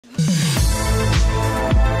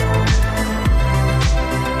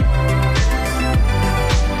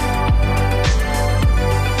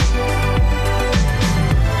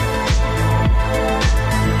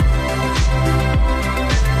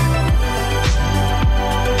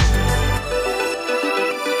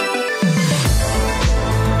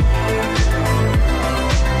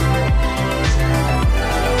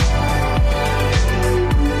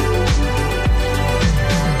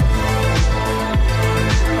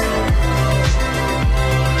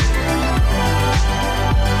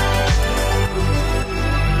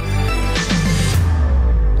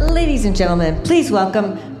Ladies and gentlemen, please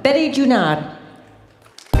welcome Betty Junod.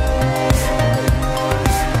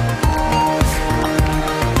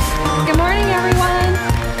 Good morning, everyone.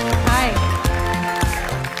 Hi.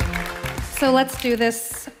 So let's do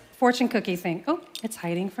this fortune cookie thing. Oh, it's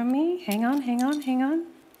hiding from me. Hang on, hang on, hang on.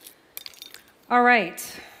 All right.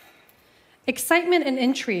 Excitement and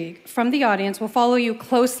intrigue from the audience will follow you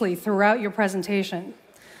closely throughout your presentation.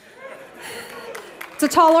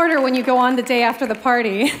 It's a tall order when you go on the day after the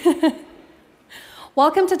party.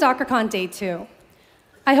 Welcome to DockerCon Day 2.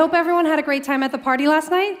 I hope everyone had a great time at the party last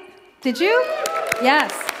night. Did you?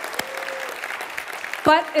 Yes.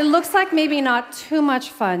 But it looks like maybe not too much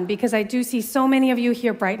fun because I do see so many of you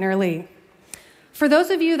here bright and early. For those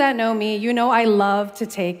of you that know me, you know I love to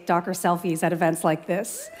take Docker selfies at events like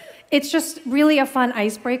this. It's just really a fun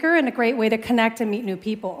icebreaker and a great way to connect and meet new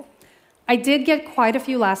people. I did get quite a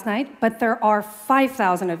few last night, but there are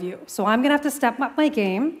 5,000 of you. So I'm going to have to step up my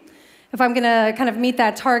game if I'm going to kind of meet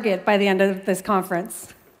that target by the end of this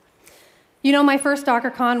conference. You know, my first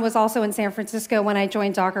DockerCon was also in San Francisco when I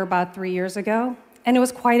joined Docker about 3 years ago, and it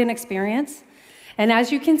was quite an experience. And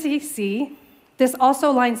as you can see, this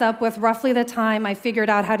also lines up with roughly the time I figured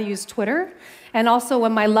out how to use Twitter, and also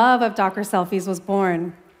when my love of Docker selfies was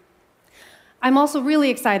born. I'm also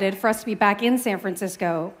really excited for us to be back in San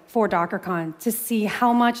Francisco for DockerCon to see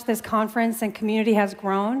how much this conference and community has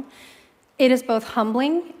grown. It is both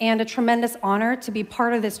humbling and a tremendous honor to be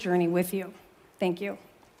part of this journey with you. Thank you.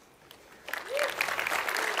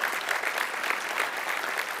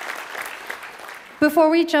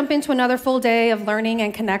 Before we jump into another full day of learning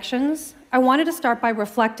and connections, I wanted to start by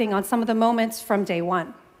reflecting on some of the moments from day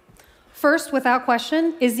one. First, without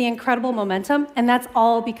question, is the incredible momentum, and that's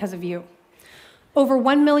all because of you. Over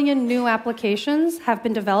 1 million new applications have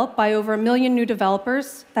been developed by over 1 million new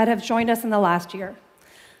developers that have joined us in the last year.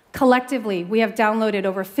 Collectively, we have downloaded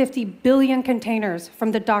over 50 billion containers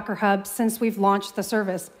from the Docker Hub since we've launched the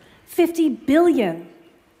service. 50 billion.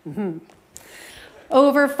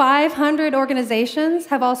 Over 500 organizations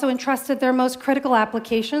have also entrusted their most critical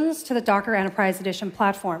applications to the Docker Enterprise Edition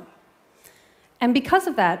platform. And because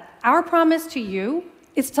of that, our promise to you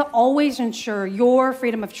is to always ensure your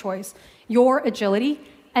freedom of choice, your agility,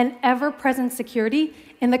 and ever-present security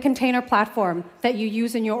in the container platform that you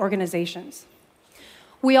use in your organizations.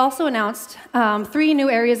 We also announced 3 new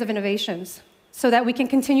areas of innovations so that we can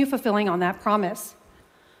continue fulfilling on that promise.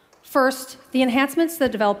 First, the enhancements to the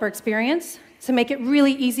developer experience to make it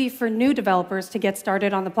really easy for new developers to get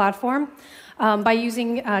started on the platform by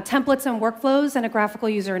using templates and workflows and a graphical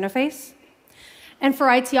user interface. And for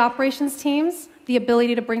IT operations teams, the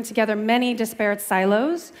ability to bring together many disparate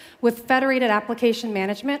silos with federated application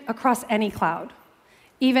management across any cloud,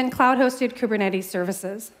 even cloud-hosted Kubernetes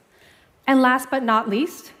services. And last but not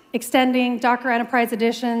least, extending Docker Enterprise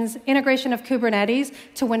Edition's integration of Kubernetes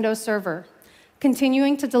to Windows Server,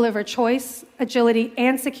 continuing to deliver choice, agility,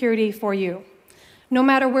 and security for you, no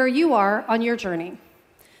matter where you are on your journey.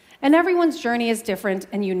 And everyone's journey is different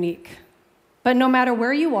and unique. But no matter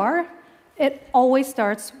where you are, it always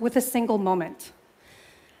starts with a single moment.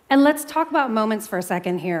 And let's talk about moments for a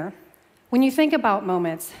second here. When you think about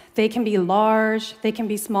moments, they can be large, they can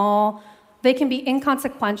be small, they can be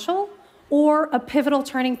inconsequential, or a pivotal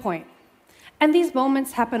turning point. And these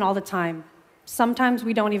moments happen all the time. Sometimes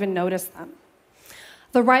we don't even notice them.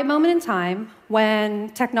 The right moment in time when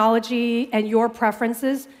technology and your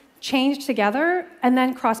preferences change together and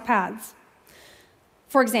then cross paths.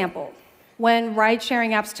 For example, when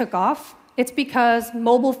ride-sharing apps took off, it's because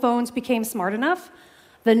mobile phones became smart enough,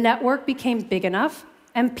 the network became big enough,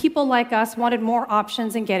 and people like us wanted more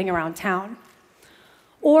options in getting around town.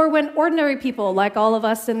 Or when ordinary people, like all of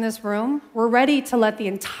us in this room, were ready to let the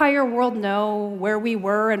entire world know where we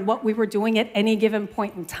were and what we were doing at any given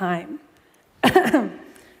point in time.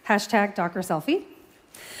 Hashtag Docker selfie.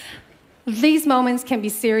 These moments can be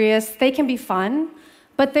serious, they can be fun,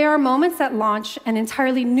 but they are moments that launch an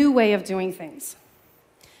entirely new way of doing things.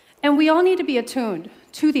 And we all need to be attuned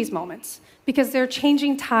to these moments because they're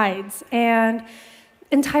changing tides and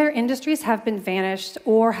entire industries have been vanished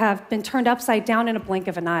or have been turned upside down in a blink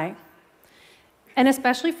of an eye. And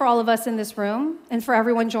especially for all of us in this room and for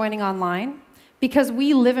everyone joining online, because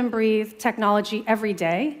we live and breathe technology every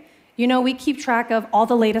day, you know, we keep track of all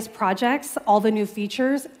the latest projects, all the new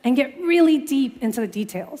features, and get really deep into the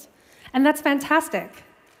details. And that's fantastic.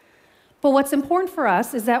 But what's important for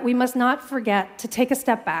us is that we must not forget to take a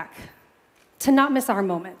step back, to not miss our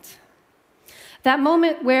moment. That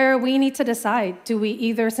moment where we need to decide, do we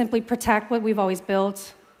either simply protect what we've always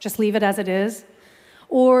built, just leave it as it is,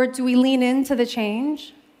 or do we lean into the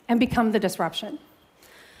change and become the disruption?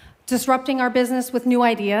 disrupting our business with new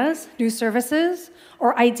ideas, new services,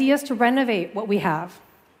 or ideas to renovate what we have.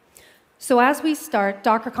 So as we start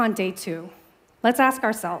DockerCon Day 2, let's ask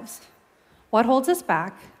ourselves, what holds us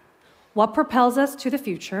back? What propels us to the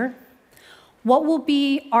future? What will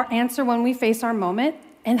be our answer when we face our moment?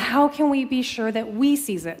 And how can we be sure that we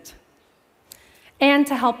seize it? And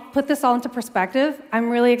to help put this all into perspective, I'm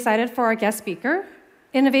really excited for our guest speaker,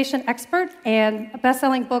 innovation expert and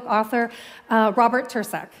best-selling book author, Robert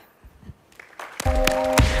Tercek.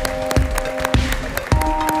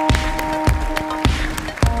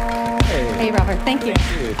 Hey, Robert, thank you.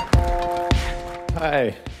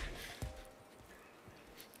 Hi.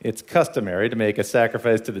 It's customary to make a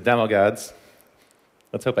sacrifice to the demo gods.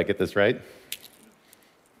 Let's hope I get this right.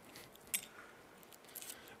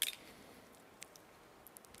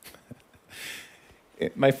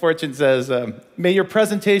 My fortune says, may your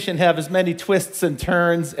presentation have as many twists and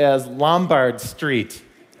turns as Lombard Street.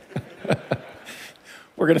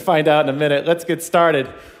 We're going to find out in a minute. Let's get started.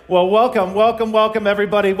 Well, welcome,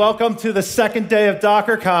 everybody. Welcome to the second day of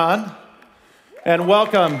DockerCon. And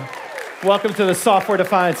welcome to the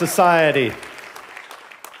Software-Defined Society.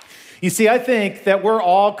 You see, I think that we're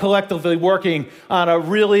all collectively working on a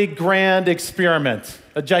really grand experiment,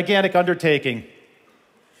 a gigantic undertaking.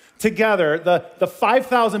 Together, the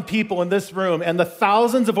 5,000 people in this room and the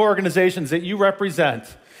thousands of organizations that you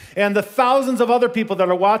represent and the thousands of other people that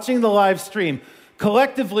are watching the live stream,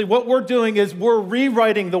 collectively, what we're doing is we're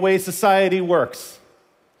rewriting the way society works.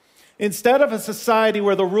 Instead of a society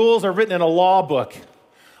where the rules are written in a law book,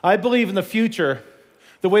 I believe in the future,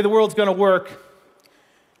 the way the world's going to work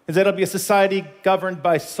is that it'll be a society governed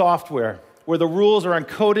by software, where the rules are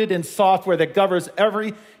encoded in software that governs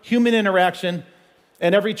every human interaction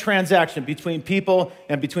and every transaction between people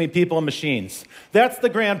and machines. That's the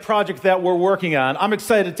grand project that we're working on. I'm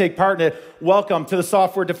excited to take part in it. Welcome to the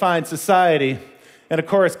Software-Defined Society. And of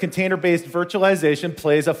course, container-based virtualization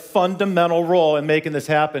plays a fundamental role in making this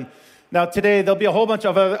happen. Now today, there'll be a whole bunch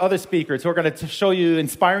of other speakers who are going to show you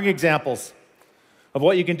inspiring examples of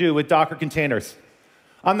what you can do with Docker containers.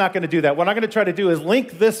 I'm not going to do that. What I'm going to try to do is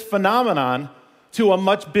link this phenomenon to a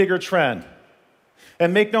much bigger trend.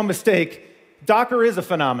 And make no mistake, Docker is a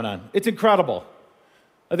phenomenon. It's incredible.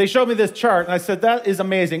 They showed me this chart, and I said, that is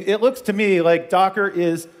amazing. It looks to me like Docker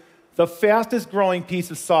is the fastest growing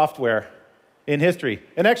piece of software in history.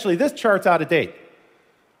 And actually, this chart's out of date.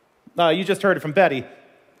 You just heard it from Betty.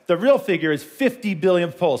 The real figure is 50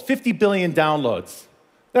 billion polls, 50 billion downloads.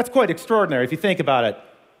 That's quite extraordinary if you think about it.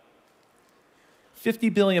 50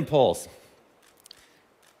 billion polls.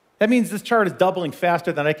 That means this chart is doubling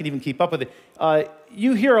faster than I can even keep up with it.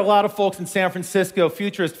 You hear a lot of folks in San Francisco,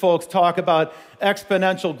 futurist folks, talk about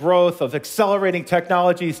exponential growth of accelerating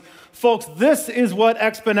technologies. Folks, this is what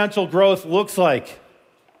exponential growth looks like.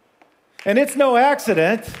 And it's no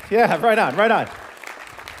accident. Yeah, right on.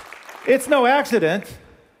 It's no accident.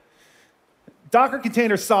 Docker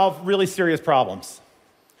containers solve really serious problems.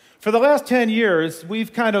 For the last 10 years,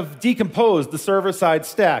 we've kind of decomposed the server-side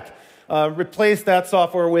stack. Replace that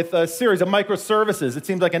software with a series of microservices. It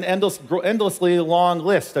seems like an endlessly long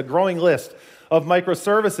list, a growing list of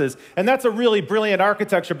microservices. And that's a really brilliant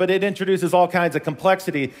architecture, but it introduces all kinds of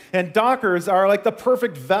complexity. And Dockers are like the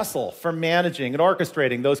perfect vessel for managing and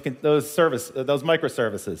orchestrating those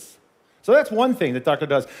microservices. So that's one thing that Docker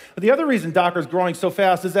does. But the other reason Docker is growing so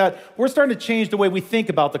fast is that we're starting to change the way we think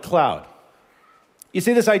about the cloud. You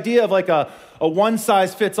see, this idea of like a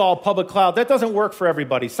one-size-fits-all public cloud, that doesn't work for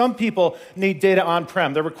everybody. Some people need data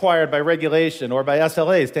on-prem. They're required by regulation or by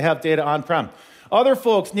SLAs to have data on-prem. Other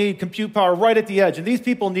folks need compute power right at the edge, and these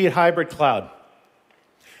people need hybrid cloud.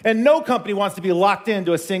 And no company wants to be locked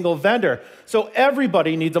into a single vendor. So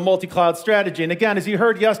everybody needs a multi-cloud strategy. And again, as you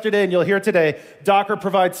heard yesterday and you'll hear today, Docker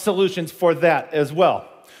provides solutions for that as well.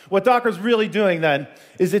 What Docker's really doing then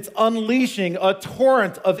is it's unleashing a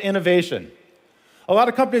torrent of innovation. A lot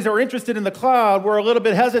of companies that are interested in the cloud were a little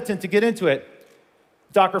bit hesitant to get into it.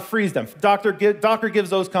 Docker frees them. Docker gives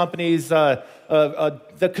those companies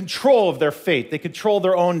the control of their fate. They control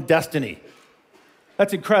their own destiny.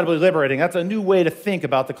 That's incredibly liberating. That's a new way to think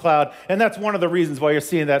about the cloud, and that's one of the reasons why you're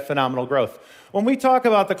seeing that phenomenal growth. When we talk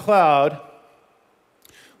about the cloud,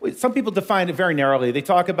 some people define it very narrowly. They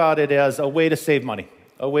talk about it as a way to save money,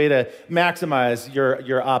 a way to maximize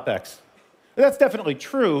your OpEx. That's definitely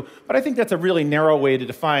true, but I think that's a really narrow way to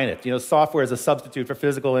define it. You know, software as a substitute for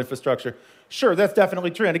physical infrastructure. Sure, that's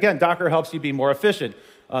definitely true. And again, Docker helps you be more efficient.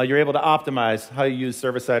 You're able to optimize how you use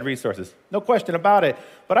server-side resources. No question about it.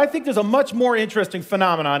 But I think there's a much more interesting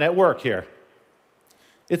phenomenon at work here.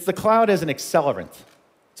 It's the cloud as an accelerant.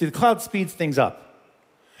 See, the cloud speeds things up.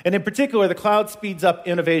 And in particular, the cloud speeds up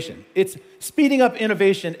innovation. It's speeding up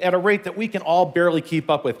innovation at a rate that we can all barely keep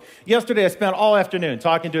up with. Yesterday, I spent all afternoon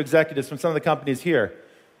talking to executives from some of the companies here,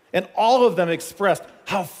 and all of them expressed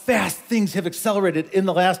how fast things have accelerated in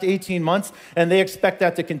the last 18 months, and they expect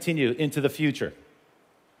that to continue into the future.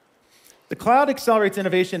 The cloud accelerates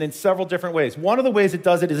innovation in several different ways. One of the ways it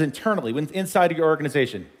does it is internally, inside of your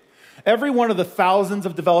organization. Every one of the thousands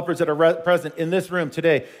of developers that are present in this room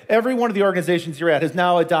today, every one of the organizations you're at has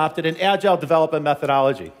now adopted an agile development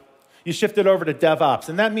methodology. You shift it over to DevOps,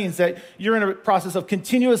 and that means that you're in a process of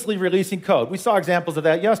continuously releasing code. We saw examples of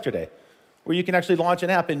that yesterday, where you can actually launch an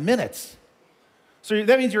app in minutes. So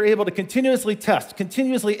that means you're able to continuously test,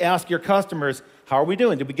 continuously ask your customers, how are we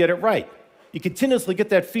doing? Did we get it right? You continuously get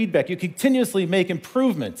that feedback. You continuously make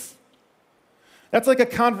improvements. That's like a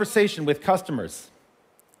conversation with customers.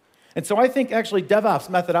 And so I think actually DevOps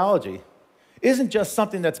methodology isn't just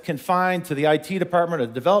something that's confined to the IT department or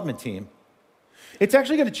the development team. It's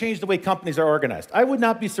actually going to change the way companies are organized. I would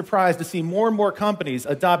not be surprised to see more and more companies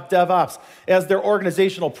adopt DevOps as their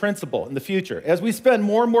organizational principle in the future. As we spend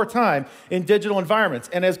more and more time in digital environments,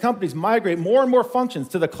 and as companies migrate more and more functions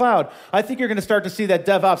to the cloud, I think you're going to start to see that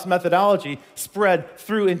DevOps methodology spread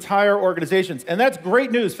through entire organizations. And that's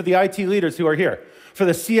great news for the IT leaders who are here. For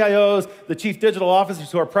the CIOs, the chief digital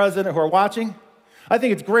officers who are present, who are watching, I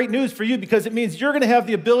think it's great news for you because it means you're going to have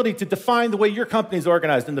the ability to define the way your company is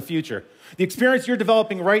organized in the future. The experience you're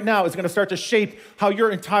developing right now is going to start to shape how your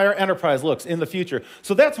entire enterprise looks in the future.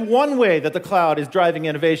 So that's one way that the cloud is driving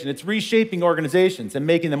innovation. It's reshaping organizations and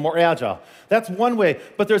making them more agile. That's one way,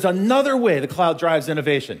 but there's another way the cloud drives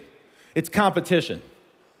innovation. It's competition.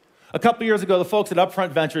 A couple years ago, the folks at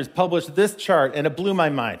Upfront Ventures published this chart, and it blew my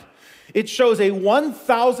mind. It shows a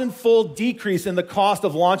 1,000-fold decrease in the cost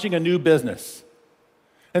of launching a new business.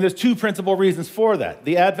 And there's two principal reasons for that.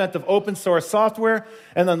 The advent of open source software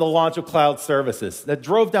and then the launch of cloud services that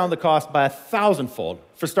drove down the cost by 1,000-fold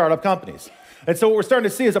for startup companies. And so what we're starting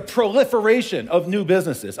to see is a proliferation of new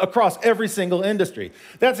businesses across every single industry.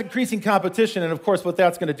 That's increasing competition, and of course what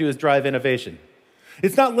that's going to do is drive innovation.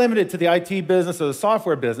 It's not limited to the IT business or the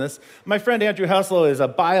software business. My friend Andrew Hessel is a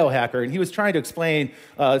biohacker, and he was trying to explain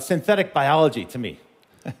synthetic biology to me.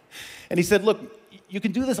 And he said, look, you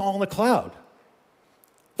can do this all in the cloud.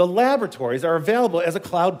 The laboratories are available as a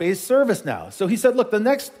cloud-based service now. So he said, look, the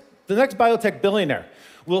next biotech billionaire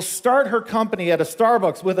will start her company at a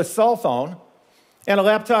Starbucks with a cell phone and a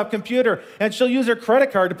laptop computer, and she'll use her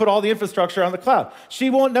credit card to put all the infrastructure on the cloud.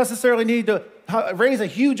 She won't necessarily need to raise a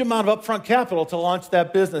huge amount of upfront capital to launch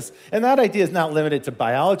that business. And that idea is not limited to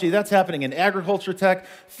biology. That's happening in agriculture tech,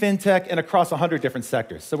 fintech, and across 100 different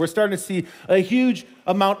sectors. So we're starting to see a huge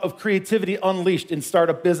amount of creativity unleashed in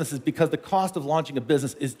startup businesses because the cost of launching a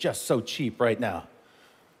business is just so cheap right now.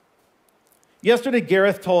 Yesterday,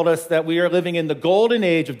 Gareth told us that we are living in the golden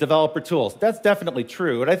age of developer tools. That's definitely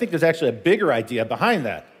true, and I think there's actually a bigger idea behind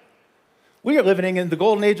that. We are living in the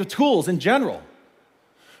golden age of tools in general.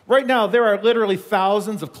 Right now, there are literally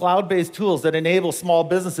thousands of cloud-based tools that enable small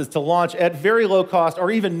businesses to launch at very low cost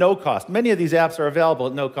or even no cost. Many of these apps are available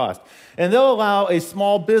at no cost, and they'll allow a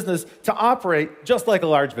small business to operate just like a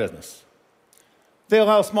large business. They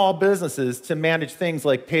allow small businesses to manage things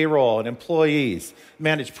like payroll and employees,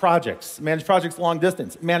 manage projects long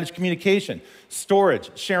distance, manage communication, storage,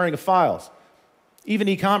 sharing of files, even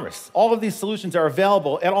e-commerce. All of these solutions are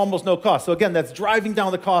available at almost no cost. So again, that's driving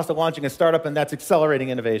down the cost of launching a startup, and that's accelerating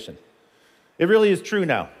innovation. It really is true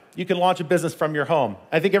now. You can launch a business from your home.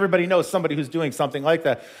 I think everybody knows somebody who's doing something like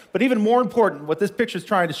that. But even more important, what this picture is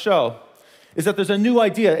trying to show is that there's a new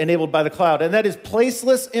idea enabled by the cloud, and that is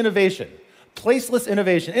placeless innovation. Placeless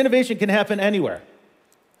innovation. Innovation can happen anywhere.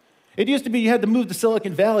 It used to be you had to move to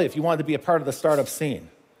Silicon Valley if you wanted to be a part of the startup scene.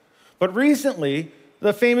 But recently,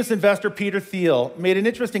 the famous investor Peter Thiel made an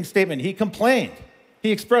interesting statement. He complained.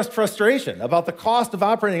 He expressed frustration about the cost of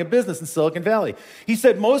operating a business in Silicon Valley. He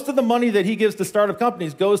said most of the money that he gives to startup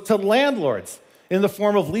companies goes to landlords in the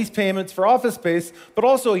form of lease payments for office space, but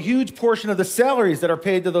also a huge portion of the salaries that are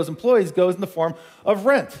paid to those employees goes in the form of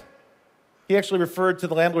rent. He actually referred to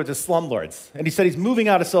the landlords as slumlords. And he said he's moving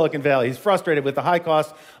out of Silicon Valley. He's frustrated with the high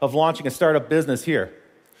cost of launching a startup business here.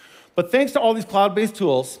 But thanks to all these cloud-based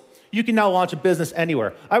tools, you can now launch a business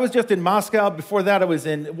anywhere. I was just in Moscow. Before that, I was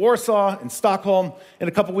in Warsaw, in Stockholm. In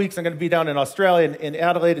a couple weeks, I'm going to be down in Australia, in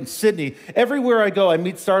Adelaide, and Sydney. Everywhere I go, I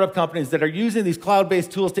meet startup companies that are using these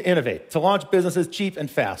cloud-based tools to innovate, to launch businesses cheap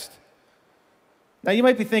and fast. Now, you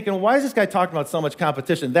might be thinking, why is this guy talking about so much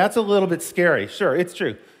competition? That's a little bit scary. Sure, it's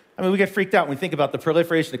true. I mean, we get freaked out when we think about the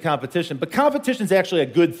proliferation of competition, but competition is actually a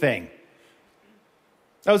good thing.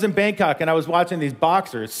 I was in Bangkok and I was watching these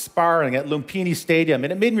boxers sparring at Lumpini Stadium,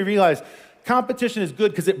 and it made me realize competition is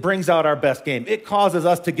good because it brings out our best game. It causes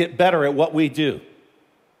us to get better at what we do.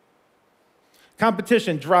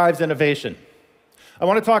 Competition drives innovation. I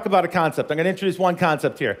want to talk about a concept. I'm going to introduce one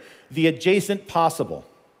concept here, the adjacent possible.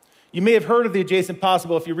 You may have heard of the adjacent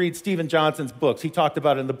possible if you read Stephen Johnson's books. He talked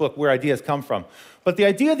about it in the book, Where Ideas Come From. But the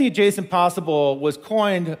idea of the adjacent possible was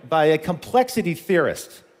coined by a complexity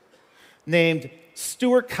theorist named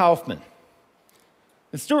Stuart Kauffman.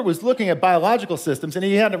 And Stuart was looking at biological systems, and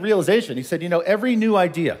he had a realization. He said, every new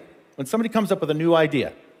idea, when somebody comes up with a new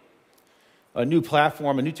idea, a new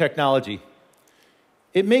platform, a new technology,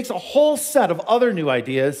 it makes a whole set of other new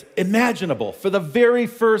ideas imaginable for the very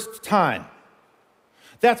first time.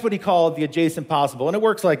 That's what he called the adjacent possible, and it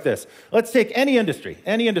works like this. Let's take any industry,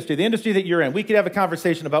 the industry that you're in. We could have a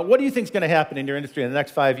conversation about what do you think is going to happen in your industry in the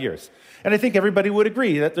next 5 years. And I think everybody would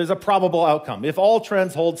agree that there's a probable outcome. If all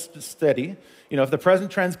trends hold steady, if the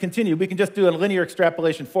present trends continue, we can just do a linear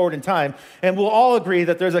extrapolation forward in time, and we'll all agree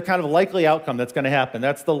that there's a kind of likely outcome that's going to happen.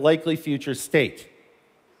 That's the likely future state.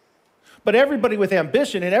 But everybody with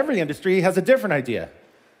ambition in every industry has a different idea.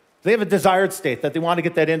 They have a desired state that they want to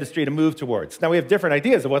get that industry to move towards. Now, we have different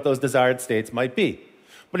ideas of what those desired states might be.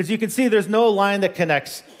 But as you can see, there's no line that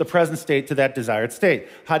connects the present state to that desired state.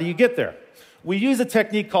 How do you get there? We use a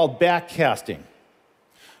technique called backcasting.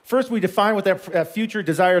 First, we define what that future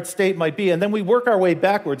desired state might be, and then we work our way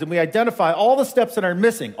backwards, and we identify all the steps that are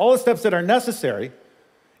missing, all the steps that are necessary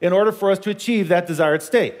in order for us to achieve that desired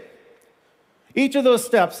state. Each of those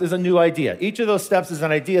steps is a new idea. Each of those steps is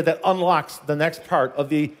an idea that unlocks the next part of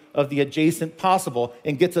the adjacent possible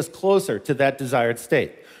and gets us closer to that desired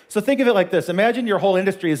state. So think of it like this. Imagine your whole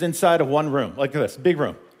industry is inside of one room, like this, big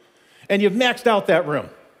room. And you've maxed out that room.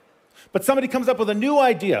 But somebody comes up with a new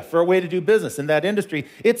idea for a way to do business in that industry.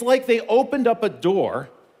 It's like they opened up a door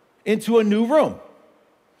into a new room.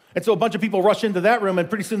 And so a bunch of people rush into that room, and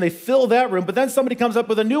pretty soon they fill that room, but then somebody comes up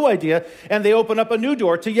with a new idea, and they open up a new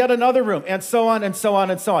door to yet another room, and so on, and so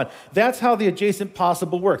on, and so on. That's how the adjacent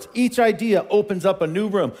possible works. Each idea opens up a new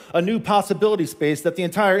room, a new possibility space that the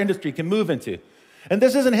entire industry can move into. And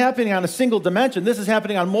this isn't happening on a single dimension. This is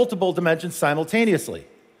happening on multiple dimensions simultaneously.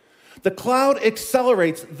 The cloud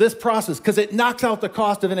accelerates this process because it knocks out the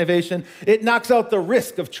cost of innovation. It knocks out the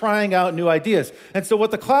risk of trying out new ideas. And so what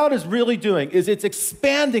the cloud is really doing is it's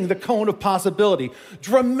expanding the cone of possibility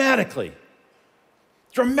dramatically.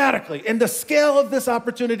 Dramatically. And the scale of this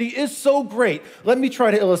opportunity is so great. Let me try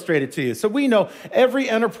to illustrate it to you. So we know every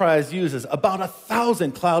enterprise uses about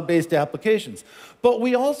 1,000 cloud-based applications. But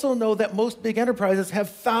we also know that most big enterprises have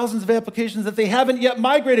thousands of applications that they haven't yet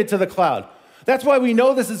migrated to the cloud. That's why we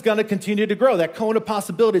know this is going to continue to grow. That cone of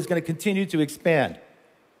possibility is going to continue to expand.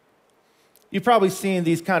 You've probably seen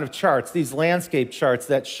these kind of charts, these landscape charts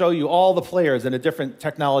that show you all the players in a different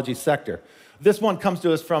technology sector. This one comes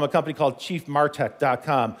to us from a company called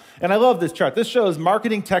chiefmartech.com. And I love this chart. This shows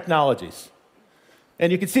marketing technologies.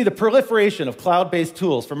 And you can see the proliferation of cloud-based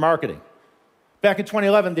tools for marketing. Back in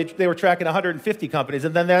 2011, they were tracking 150 companies,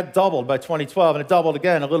 and then that doubled by 2012, and it doubled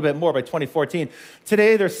again a little bit more by 2014.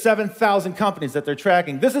 Today, there's 7,000 companies that they're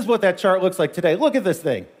tracking. This is what that chart looks like today. Look at this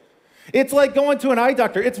thing. It's like going to an eye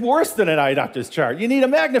doctor. It's worse than an eye doctor's chart. You need a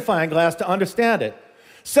magnifying glass to understand it.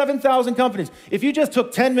 7,000 companies. If you just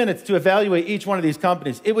took 10 minutes to evaluate each one of these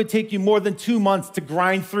companies, it would take you more than 2 months to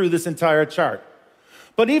grind through this entire chart.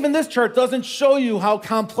 But even this chart doesn't show you how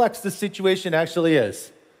complex the situation actually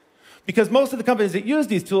is. Because most of the companies that use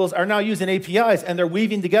these tools are now using APIs, and they're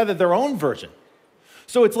weaving together their own version.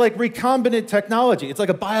 So it's like recombinant technology. It's like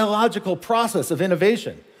a biological process of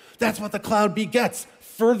innovation. That's what the cloud begets,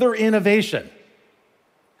 further innovation.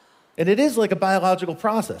 And it is like a biological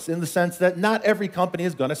process in the sense that not every company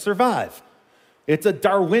is going to survive. It's a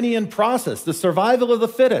Darwinian process, the survival of the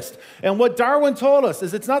fittest. And what Darwin told us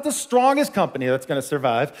is it's not the strongest company that's going to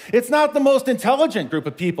survive. It's not the most intelligent group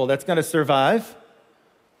of people that's going to survive.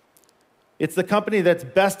 It's the company that's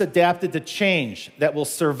best adapted to change that will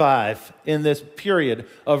survive in this period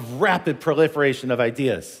of rapid proliferation of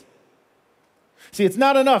ideas. See, it's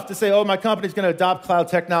not enough to say, oh, my company's going to adopt cloud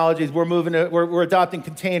technologies, we're adopting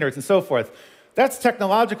containers and so forth. That's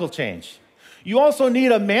technological change. You also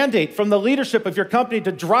need a mandate from the leadership of your company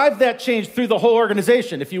to drive that change through the whole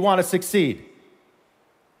organization if you want to succeed.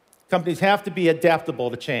 Companies have to be adaptable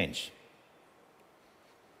to change.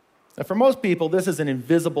 Now, for most people, this is an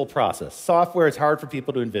invisible process. Software is hard for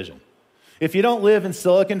people to envision. If you don't live in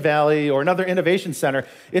Silicon Valley or another innovation center,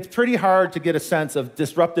 it's pretty hard to get a sense of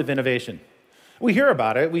disruptive innovation. We hear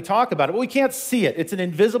about it, we talk about it, but we can't see it. It's an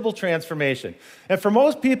invisible transformation. And for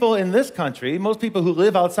most people in this country, most people who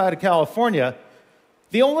live outside of California,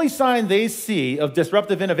 The only sign they see of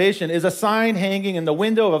disruptive innovation is a sign hanging in the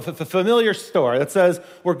window of a familiar store that says,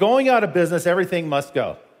 "We're going out of business, everything must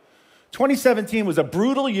go." 2017 was a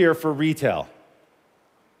brutal year for retail.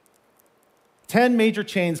 10 major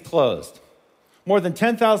chains closed. More than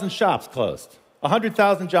 10,000 shops closed.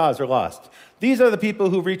 100,000 jobs are lost. These are the people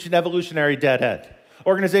who reached an evolutionary dead end.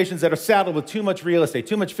 Organizations that are saddled with too much real estate,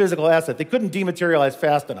 too much physical asset. They couldn't dematerialize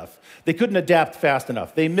fast enough. They couldn't adapt fast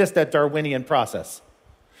enough. They missed that Darwinian process.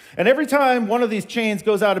 And every time one of these chains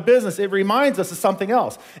goes out of business, it reminds us of something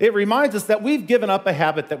else. It reminds us that we've given up a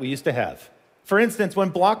habit that we used to have. For instance,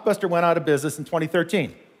 when Blockbuster went out of business in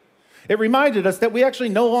 2013, it reminded us that we actually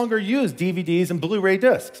no longer use DVDs and Blu-ray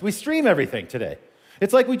discs. We stream everything today.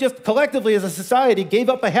 It's like we just collectively as a society gave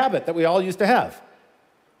up a habit that we all used to have.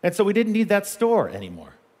 And so we didn't need that store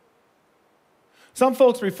anymore. Some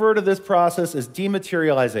folks refer to this process as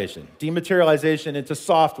dematerialization. Dematerialization into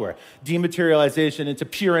software. Dematerialization into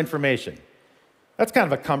pure information. That's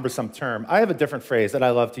kind of a cumbersome term. I have a different phrase that I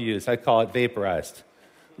love to use. I call it vaporized.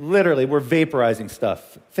 Literally, we're vaporizing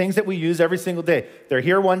stuff. Things that we use every single day. They're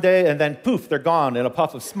here one day, and then poof, they're gone in a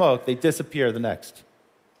puff of smoke. They disappear the next.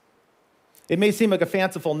 It may seem like a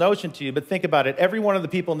fanciful notion to you, but think about it. Every one of the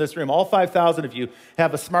people in this room, all 5,000 of you,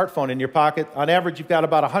 have a smartphone in your pocket. On average, you've got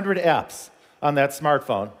about 100 apps on that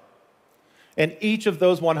smartphone. And each of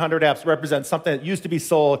those 100 apps represents something that used to be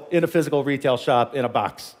sold in a physical retail shop in a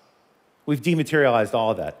box. We've dematerialized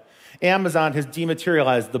all of that. Amazon has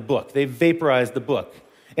dematerialized the book. They've vaporized the book.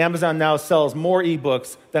 Amazon now sells more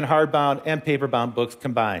ebooks than hardbound and paperbound books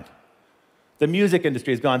combined. The music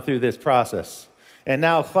industry has gone through this process. And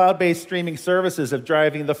now cloud-based streaming services are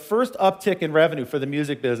driving the first uptick in revenue for the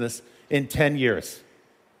music business in 10 years.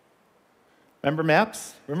 Remember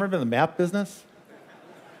maps? Remember the map business?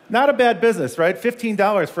 Not a bad business, right?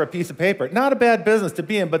 $15 for a piece of paper. Not a bad business to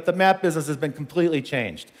be in, but the map business has been completely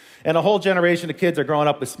changed. And a whole generation of kids are growing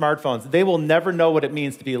up with smartphones. They will never know what it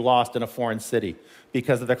means to be lost in a foreign city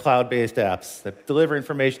because of the cloud-based apps that deliver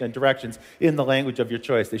information and directions in the language of your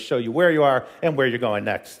choice. They show you where you are and where you're going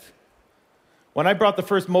next. When I brought the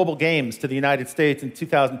first mobile games to the United States in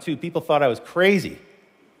 2002, people thought I was crazy.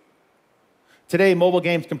 Today, mobile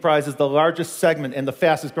games comprises the largest segment and the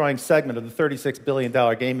fastest growing segment of the $36 billion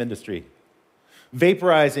game industry.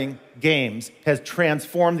 Vaporizing games has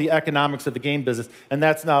transformed the economics of the game business, and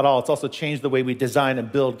that's not all. It's also changed the way we design and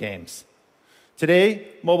build games. Today,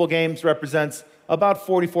 mobile games represents about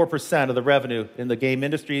 44% of the revenue in the game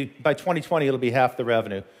industry. By 2020, it'll be half the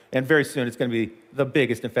revenue, and very soon it's going to be the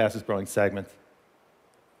biggest and fastest growing segment.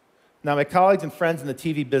 Now, my colleagues and friends in the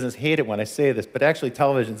TV business hate it when I say this, but actually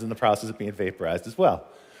television's in the process of being vaporized as well.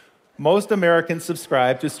 Most Americans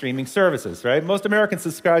subscribe to streaming services, right? Most Americans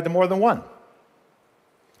subscribe to more than one.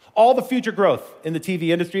 All the future growth in the TV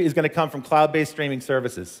industry is going to come from cloud-based streaming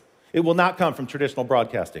services. It will not come from traditional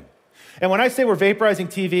broadcasting. And when I say we're vaporizing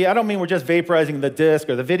TV, I don't mean we're just vaporizing the disc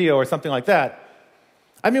or the video or something like that.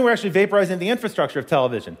 I mean we're actually vaporizing the infrastructure of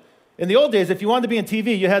television. In the old days, if you wanted to be in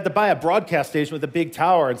TV, you had to buy a broadcast station with a big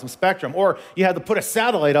tower and some spectrum, or you had to put a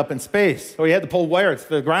satellite up in space, or you had to pull wires to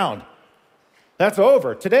the ground. That's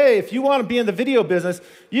over. Today, if you want to be in the video business,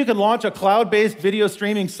 you can launch a cloud-based video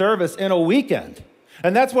streaming service in a weekend.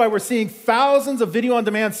 And that's why we're seeing thousands of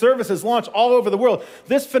video-on-demand services launch all over the world.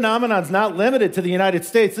 This phenomenon is not limited to the United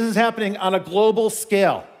States. This is happening on a global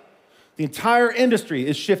scale. The entire industry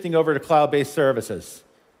is shifting over to cloud-based services.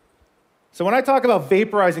 So when I talk about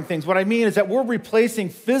vaporizing things, what I mean is that we're replacing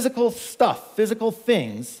physical stuff, physical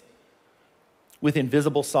things, with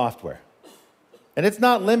invisible software. And it's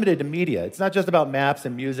not limited to media. It's not just about maps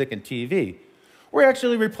and music and TV. We're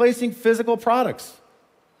actually replacing physical products.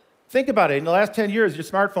 Think about it. In the last 10 years, your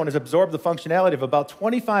smartphone has absorbed the functionality of about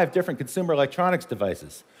 25 different consumer electronics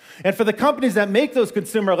devices. And for the companies that make those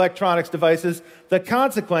consumer electronics devices, the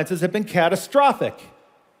consequences have been catastrophic.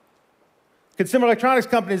 Consumer electronics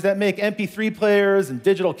companies that make MP3 players and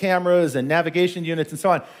digital cameras and navigation units and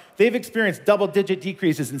so on, they've experienced double-digit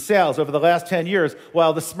decreases in sales over the last 10 years,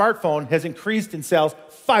 while the smartphone has increased in sales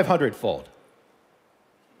 500-fold.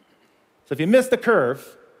 So if you miss the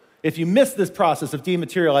curve, if you miss this process of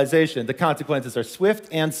dematerialization, the consequences are swift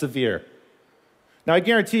and severe. Now, I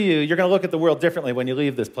guarantee you, you're going to look at the world differently when you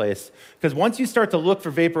leave this place. Because once you start to look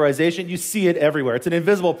for vaporization, you see it everywhere. It's an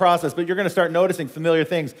invisible process, but you're going to start noticing familiar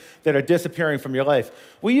things that are disappearing from your life.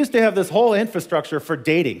 We used to have this whole infrastructure for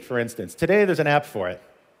dating, for instance. Today, there's an app for it.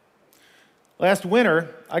 Last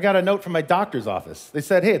winter, I got a note from my doctor's office. They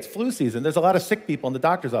said, hey, it's flu season. There's a lot of sick people in the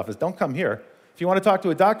doctor's office. Don't come here. If you want to talk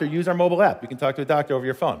to a doctor, use our mobile app. You can talk to a doctor over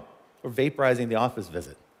your phone. We're vaporizing the office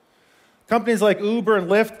visit. Companies like Uber and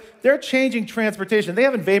Lyft, they're changing transportation. They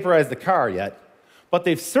haven't vaporized the car yet, But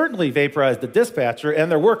they've certainly vaporized the dispatcher, and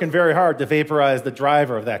they're working very hard to vaporize the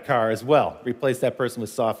driver of that car as well, replace that person with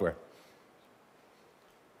software.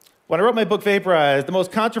 When I wrote my book, Vaporized, the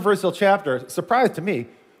most controversial chapter, surprise to me,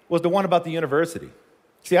 was the one about the university.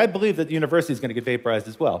 See, I believe that the university is going to get vaporized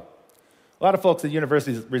as well. A lot of folks at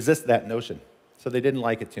universities resist that notion, so they didn't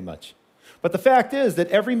like it too much. But the fact is that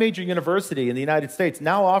every major university in the United States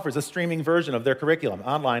now offers a streaming version of their curriculum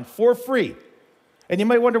online for free. And you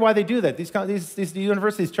might wonder why they do that. These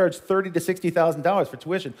universities charge $30,000 to $60,000 for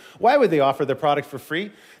tuition. Why would they offer their product for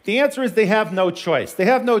free? The answer is they have no choice. They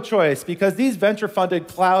have no choice because these venture-funded,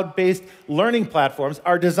 cloud-based learning platforms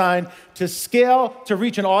are designed to scale to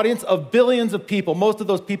reach an audience of billions of people. Most of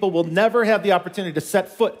those people will never have the opportunity to set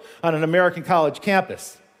foot on an American college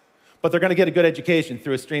campus, but they're going to get a good education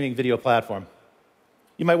through a streaming video platform.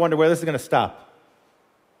 You might wonder where this is going to stop.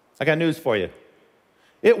 I got news for you.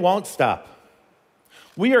 It won't stop.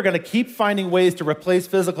 We are going to keep finding ways to replace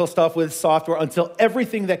physical stuff with software until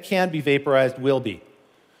everything that can be vaporized will be.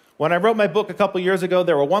 When I wrote my book a couple years ago,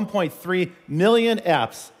 there were 1.3 million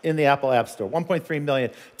apps in the Apple App Store, 1.3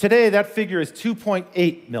 million. Today, that figure is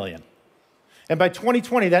 2.8 million. And by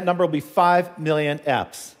 2020, that number will be 5 million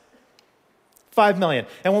apps. 5 million.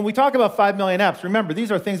 And when we talk about 5 million apps, remember,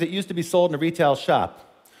 these are things that used to be sold in a retail shop.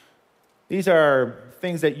 These are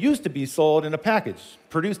things that used to be sold in a package,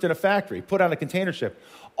 produced in a factory, put on a container ship.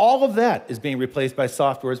 All of that is being replaced by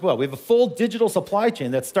software as well. We have a full digital supply chain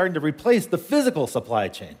that's starting to replace the physical supply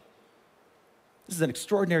chain. This is an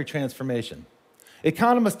extraordinary transformation.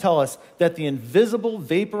 Economists tell us that the invisible,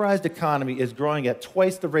 vaporized economy is growing at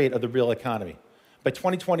twice the rate of the real economy. By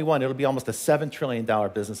 2021, it'll be almost a $7 trillion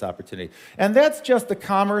business opportunity. And that's just the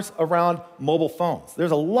commerce around mobile phones.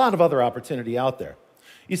 There's a lot of other opportunity out there.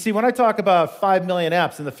 You see, when I talk about 5 million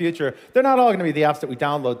apps in the future, they're not all going to be the apps that we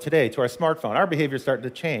download today to our smartphone. Our behavior is starting to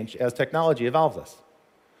change as technology evolves us.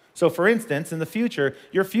 So for instance, in the future,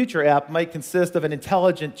 your future app might consist of an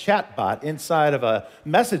intelligent chatbot inside of a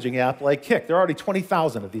messaging app like Kik. There are already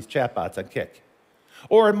 20,000 of these chatbots on Kik.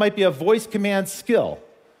 Or it might be a voice command skill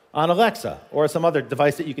on Alexa or some other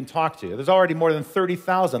device that you can talk to. There's already more than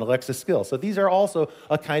 30,000 Alexa skills. So these are also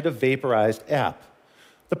a kind of vaporized app.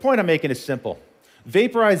 The point I'm making is simple.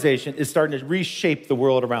 Vaporization is starting to reshape the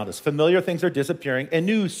world around us. Familiar things are disappearing, and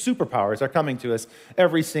new superpowers are coming to us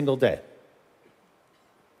every single day.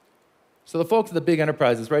 So the folks at the big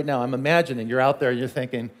enterprises right now, I'm imagining you're out there and you're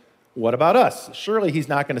thinking, what about us? Surely he's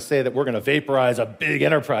not going to say that we're going to vaporize a big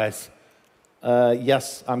enterprise.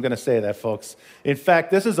 Yes, I'm going to say that, folks. In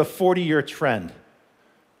fact, this is a 40-year trend.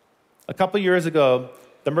 A couple years ago,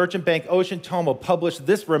 the merchant bank Ocean Tomo published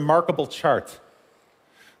this remarkable chart.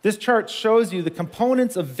 This chart shows you the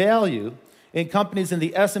components of value in companies in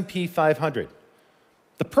the S&P 500.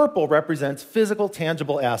 The purple represents physical,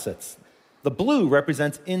 tangible assets. The blue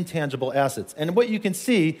represents intangible assets. And what you can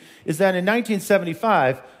see is that in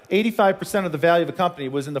 1975, 85% of the value of a company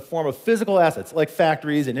was in the form of physical assets, like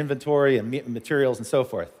factories and inventory and materials and so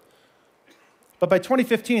forth. But by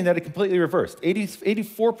 2015, that had completely reversed.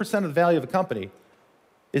 84% of the value of a company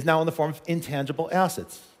is now in the form of intangible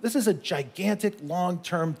assets. This is a gigantic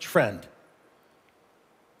long-term trend.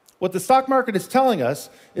 What the stock market is telling us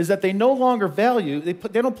is that they no longer value,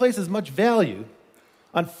 they don't place as much value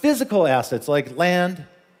on physical assets like land,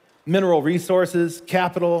 mineral resources,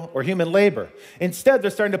 capital, or human labor. Instead, they're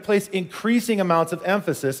starting to place increasing amounts of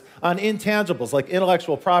emphasis on intangibles like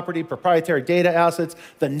intellectual property, proprietary data assets,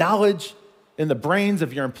 the knowledge in the brains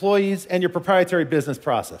of your employees, and your proprietary business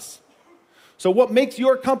process. So what makes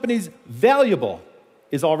your companies valuable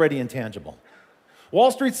is already intangible.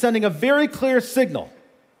 Wall Street's sending a very clear signal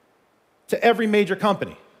to every major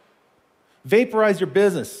company. Vaporize your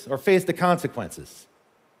business or face the consequences.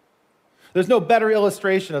 There's no better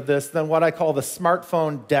illustration of this than what I call the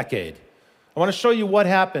smartphone decade. I want to show you what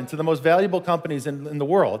happened to the most valuable companies in the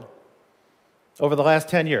world over the last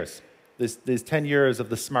 10 years, these 10 years of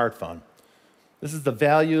the smartphone. This is the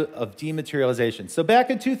value of dematerialization. So back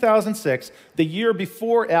in 2006, the year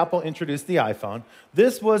before Apple introduced the iPhone,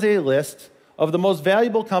 this was a list of the most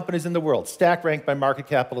valuable companies in the world, stack ranked by market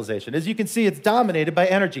capitalization. As you can see, it's dominated by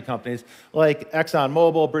energy companies like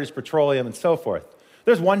ExxonMobil, British Petroleum, and so forth.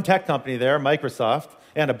 There's one tech company there, Microsoft,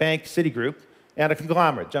 and a bank, Citigroup, and a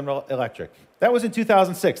conglomerate, General Electric. That was in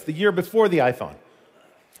 2006, the year before the iPhone.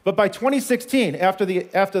 But by 2016, after the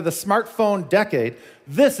smartphone decade,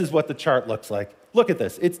 this is what the chart looks like. Look at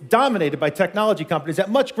this. It's dominated by technology companies at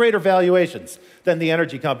much greater valuations than the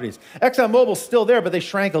energy companies. ExxonMobil's still there, but they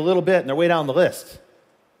shrank a little bit, and they're way down the list.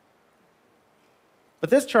 But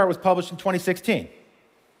this chart was published in 2016.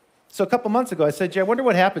 So a couple months ago, I said, gee, I wonder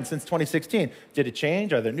what happened since 2016. Did it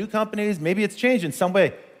change? Are there new companies? Maybe it's changed in some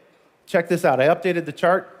way. Check this out. I updated the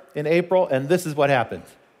chart in April, and this is what happened.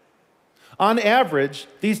 On average,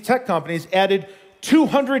 these tech companies added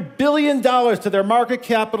 $200 billion to their market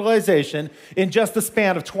capitalization in just the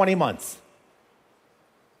span of 20 months.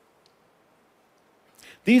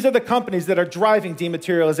 These are the companies that are driving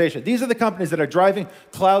dematerialization. These are the companies that are driving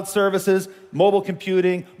cloud services, mobile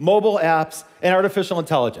computing, mobile apps, and artificial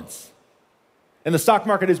intelligence. And the stock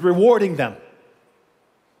market is rewarding them.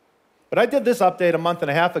 But I did this update a month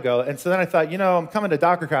and a half ago, and so then I thought, I'm coming to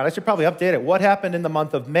DockerCon. I should probably update it. What happened in the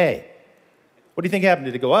month of May? What do you think happened?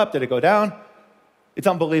 Did it go up? Did it go down? It's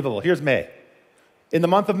unbelievable. Here's May. In the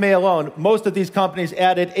month of May alone, most of these companies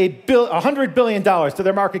added $100 billion to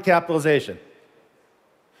their market capitalization.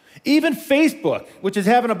 Even Facebook, which is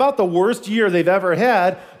having about the worst year they've ever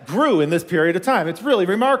had, grew in this period of time. It's really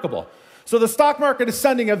remarkable. So the stock market is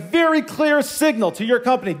sending a very clear signal to your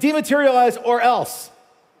company: dematerialize or else.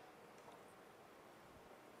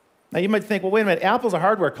 Now you might think, well, wait a minute, Apple's a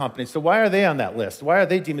hardware company, so why are they on that list? Why are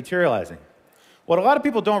they dematerializing? What a lot of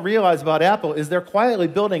people don't realize about Apple is they're quietly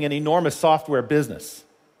building an enormous software business.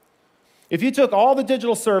 If you took all the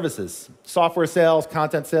digital services, software sales,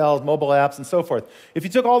 content sales, mobile apps, and so forth, if you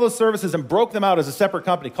took all those services and broke them out as a separate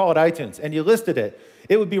company, call it iTunes, and you listed it,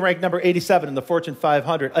 it would be ranked number 87 in the Fortune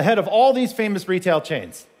 500, ahead of all these famous retail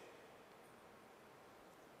chains.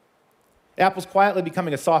 Apple's quietly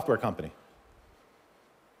becoming a software company.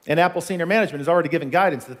 And Apple senior management has already given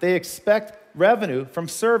guidance that they expect revenue from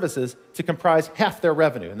services to comprise half their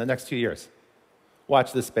revenue in the next 2 years.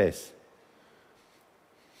 Watch this space.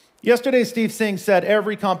 Yesterday, Steve Singh said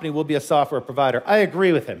every company will be a software provider. I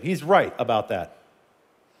agree with him. He's right about that.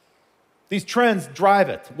 These trends drive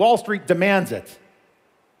it. Wall Street demands it.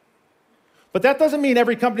 But that doesn't mean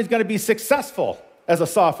every company is going to be successful as a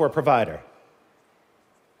software provider.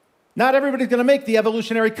 Not everybody's going to make the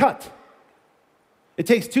evolutionary cut. It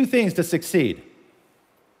takes two things to succeed.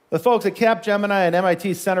 The folks at Capgemini and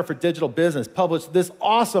MIT Center for Digital Business published this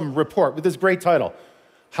awesome report with this great title: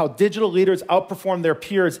 How Digital Leaders Outperform Their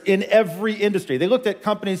Peers in Every Industry. They looked at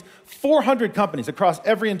companies, 400 companies across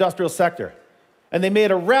every industrial sector, and they made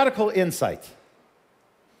a radical insight.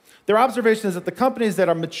 Their observation is that the companies that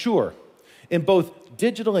are mature in both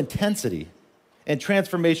digital intensity and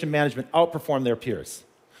transformation management outperform their peers.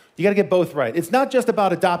 You got to get both right. It's not just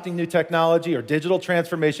about adopting new technology or digital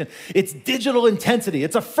transformation. It's digital intensity.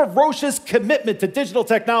 It's a ferocious commitment to digital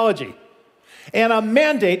technology and a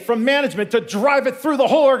mandate from management to drive it through the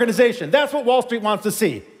whole organization. That's what Wall Street wants to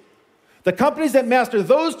see. The companies that master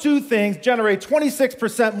those two things generate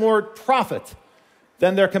 26% more profit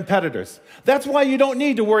than their competitors. That's why you don't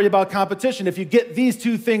need to worry about competition. If you get these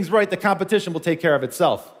two things right, the competition will take care of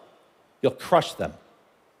itself. You'll crush them.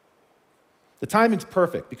 The timing's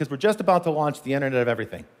perfect because we're just about to launch the Internet of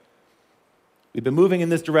Everything. We've been moving in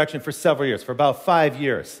this direction for several years, for about 5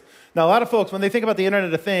 years. Now, a lot of folks, when they think about the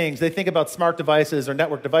Internet of Things, they think about smart devices or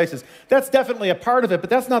network devices. That's definitely a part of it, but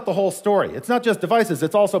that's not the whole story. It's not just devices.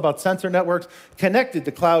 It's also about sensor networks connected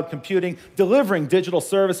to cloud computing, delivering digital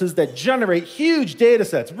services that generate huge data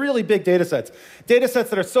sets, really big data sets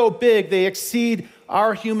that are so big they exceed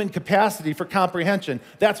our human capacity for comprehension.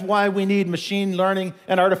 That's why we need machine learning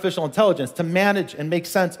and artificial intelligence to manage and make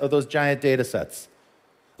sense of those giant data sets.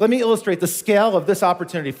 Let me illustrate the scale of this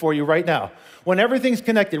opportunity for you right now. When everything's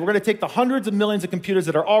connected, we're going to take the hundreds of millions of computers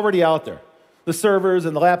that are already out there, the servers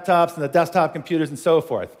and the laptops and the desktop computers and so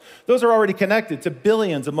forth. Those are already connected to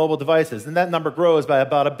billions of mobile devices, and that number grows by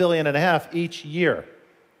about 1.5 billion each year.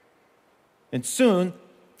 And soon,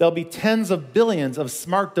 there'll be tens of billions of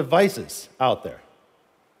smart devices out there.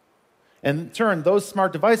 And in turn, those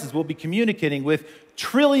smart devices will be communicating with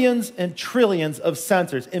trillions and trillions of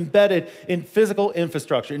sensors embedded in physical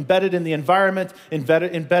infrastructure, embedded in the environment,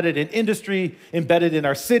 embedded in industry, embedded in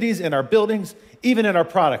our cities, in our buildings, even in our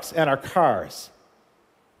products and our cars.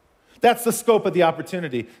 That's the scope of the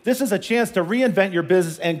opportunity. This is a chance to reinvent your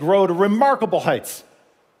business and grow to remarkable heights.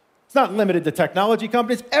 It's not limited to technology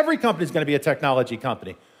companies. Every company is going to be a technology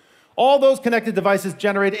company. All those connected devices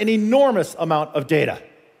generate an enormous amount of data.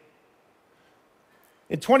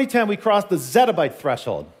 In 2010, we crossed the zettabyte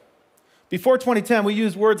threshold. Before 2010, we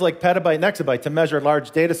used words like petabyte and exabyte to measure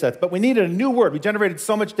large data sets, but we needed a new word. We generated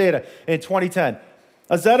so much data in 2010.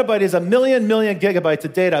 A zettabyte is 1 million gigabytes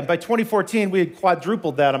of data, and by 2014, we had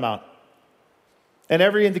quadrupled that amount. And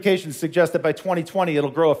every indication suggests that by 2020,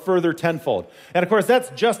 it'll grow a further tenfold. And of course, that's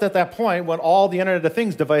just at that point when all the Internet of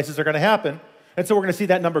Things devices are going to happen. And so we're going to see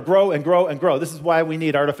that number grow and grow and grow. This is why we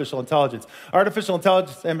need artificial intelligence. Artificial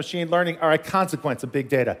intelligence and machine learning are a consequence of big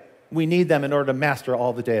data. We need them in order to master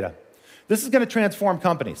all the data. This is going to transform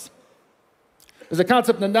companies. There's a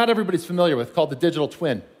concept that not everybody's familiar with called the digital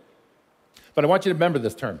twin. But I want you to remember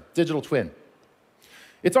this term, digital twin.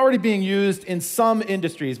 It's already being used in some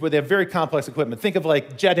industries where they have very complex equipment. Think of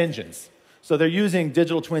like jet engines. So they're using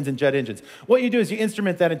digital twins in jet engines. What you do is you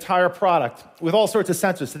instrument that entire product with all sorts of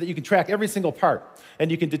sensors so that you can track every single part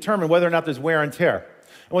and you can determine whether or not there's wear and tear.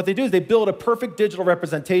 And what they do is they build a perfect digital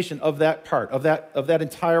representation of that part, of that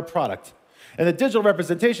entire product. And the digital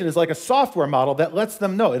representation is like a software model that lets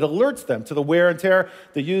them know. It alerts them to the wear and tear,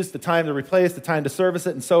 the use, the time to replace, the time to service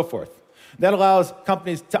it, and so forth. That allows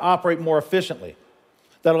companies to operate more efficiently.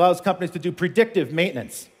 That allows companies to do predictive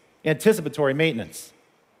maintenance, anticipatory maintenance.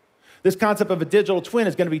 This concept of a digital twin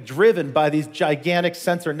is going to be driven by these gigantic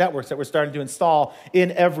sensor networks that we're starting to install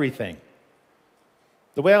in everything.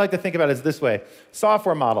 The way I like to think about it is this way.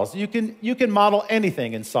 Software models. You can model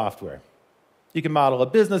anything in software. You can model a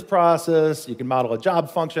business process, you can model a job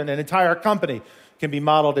function, an entire company can be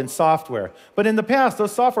modeled in software. But in the past,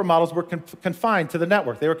 those software models were confined to the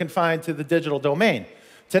network. They were confined to the digital domain.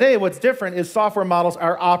 Today, what's different is software models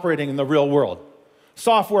are operating in the real world.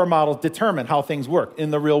 Software models determine how things work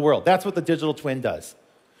in the real world. That's what the digital twin does.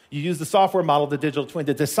 You use the software model, the digital twin,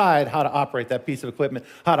 to decide how to operate that piece of equipment,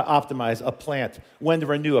 how to optimize a plant, when to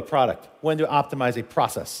renew a product, when to optimize a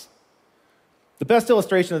process. The best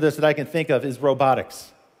illustration of this that I can think of is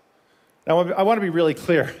robotics. Now, I want to be really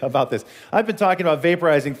clear about this. I've been talking about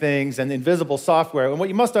vaporizing things and invisible software, and what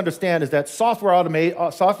you must understand is that software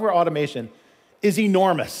automation is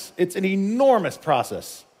enormous. It's an enormous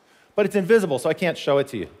process, but it's invisible, so I can't show it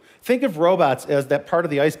to you. Think of robots as that part of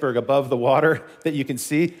the iceberg above the water that you can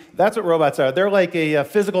see. That's what robots are. They're like a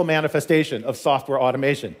physical manifestation of software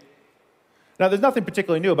automation. Now, there's nothing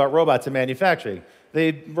particularly new about robots in manufacturing.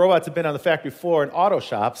 Robots have been on the factory floor in auto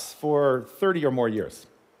shops for 30 or more years.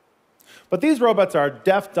 But these robots are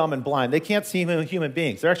deaf, dumb, and blind. They can't see human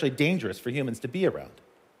beings. They're actually dangerous for humans to be around.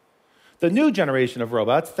 The new generation of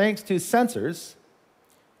robots, thanks to sensors,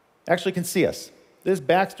 actually can see us. This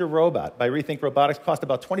Baxter robot by Rethink Robotics cost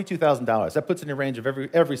about $22,000. That puts it in the range of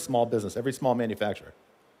every small business, every small manufacturer.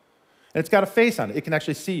 And it's got a face on it. It can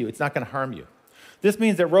actually see you. It's not going to harm you. This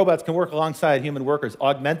means that robots can work alongside human workers,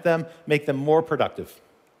 augment them, make them more productive.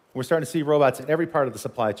 We're starting to see robots in every part of the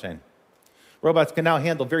supply chain. Robots can now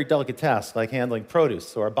handle very delicate tasks like handling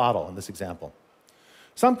produce or a bottle in this example.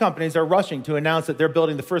 Some companies are rushing to announce that they're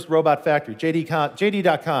building the first robot factory.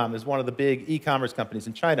 JD.com is one of the big e-commerce companies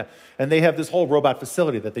in China, and they have this whole robot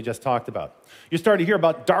facility that they just talked about. You're starting to hear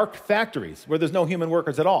about dark factories where there's no human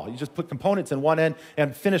workers at all. You just put components in one end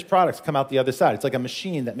and finished products come out the other side. It's like a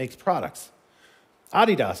machine that makes products.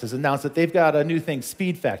 Adidas has announced that they've got a new thing,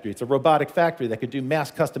 Speed Factory. It's a robotic factory that could do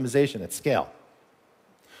mass customization at scale.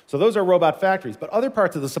 So those are robot factories, but other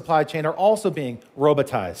parts of the supply chain are also being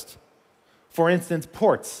robotized. For instance,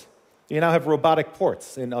 ports. You now have robotic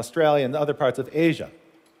ports in Australia and other parts of Asia.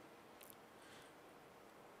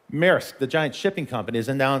 Maersk, the giant shipping company, has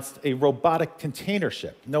announced a robotic container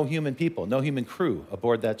ship. No human people, no human crew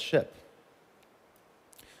aboard that ship.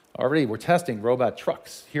 Already, we're testing robot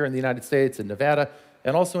trucks here in the United States, in Nevada,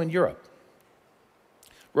 and also in Europe.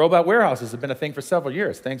 Robot warehouses have been a thing for several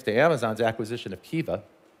years, thanks to Amazon's acquisition of Kiva.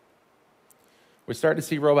 We're starting to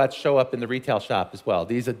see robots show up in the retail shop as well.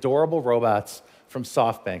 These adorable robots from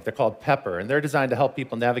SoftBank, they're called Pepper, and they're designed to help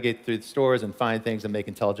people navigate through the stores and find things and make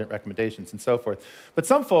intelligent recommendations and so forth. But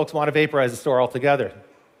some folks want to vaporize the store altogether,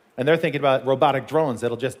 and they're thinking about robotic drones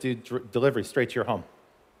that'll just do delivery straight to your home.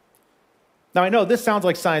 Now, I know this sounds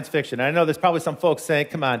like science fiction, and I know there's probably some folks saying,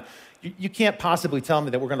 come on, you can't possibly tell me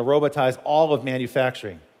that we're going to robotize all of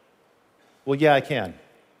manufacturing. Well, yeah, I can.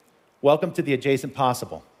 Welcome to the adjacent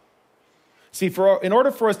possible. See, in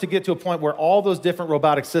order for us to get to a point where all those different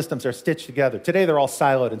robotic systems are stitched together, today they're all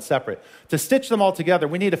siloed and separate. To stitch them all together,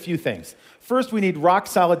 we need a few things. First, we need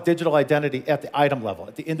rock-solid digital identity at the item level,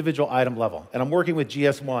 at the individual item level. And I'm working with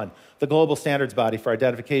GS1, the global standards body for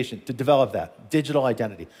identification, to develop that, digital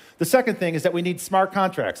identity. The second thing is that we need smart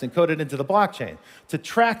contracts encoded into the blockchain to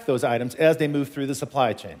track those items as they move through the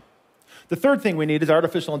supply chain. The third thing we need is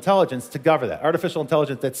artificial intelligence to govern that, artificial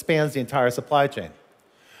intelligence that spans the entire supply chain.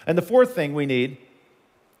 And the fourth thing we need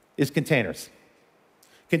is containers.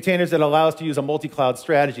 Containers that allow us to use a multi-cloud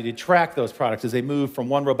strategy to track those products as they move from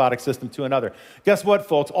one robotic system to another. Guess what,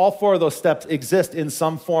 folks? All four of those steps exist in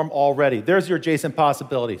some form already. There's your adjacent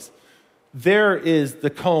possibilities. There is the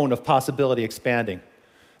cone of possibility expanding.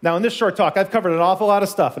 Now, in this short talk, I've covered an awful lot of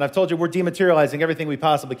stuff, and I've told you we're dematerializing everything we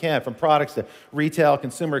possibly can, from products to retail,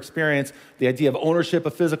 consumer experience, the idea of ownership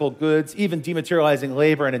of physical goods, even dematerializing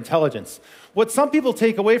labor and intelligence. What some people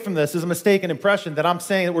take away from this is a mistaken impression that I'm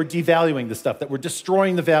saying that we're devaluing this stuff, that we're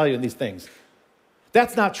destroying the value in these things.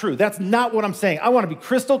 That's not true. That's not what I'm saying. I want to be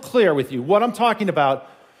crystal clear with you. What I'm talking about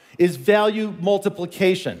is value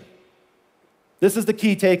multiplication. This is the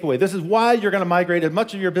key takeaway. This is why you're going to migrate as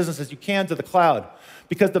much of your business as you can to the cloud,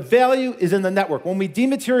 because the value is in the network. When we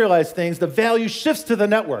dematerialize things, the value shifts to the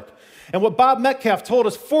network. And what Bob Metcalfe told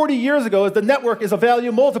us 40 years ago is the network is a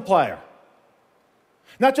value multiplier.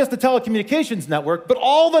 Not just the telecommunications network, but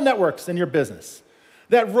all the networks in your business.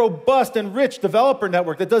 That robust and rich developer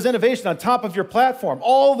network that does innovation on top of your platform.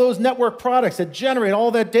 All those network products that generate all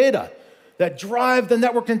that data, that drive the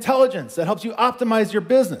network intelligence, that helps you optimize your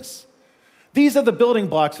business. These are the building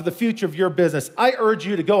blocks for the future of your business. I urge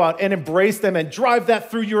you to go out and embrace them and drive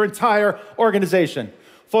that through your entire organization.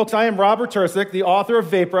 Folks, I am Robert Tercek, the author of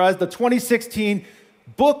Vaporize, the 2016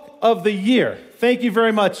 Book of the Year. Thank you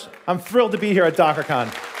very much. I'm thrilled to be here at DockerCon.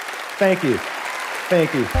 Thank you.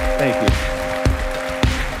 Thank you. Thank you.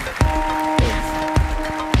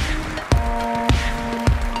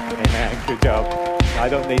 Amen. Good job. I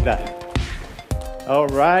don't need that. All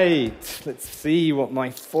right, let's see what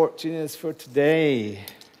my fortune is for today.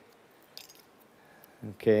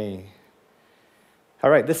 Okay.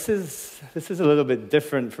 All right, this is a little bit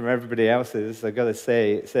different from everybody else's, I've got to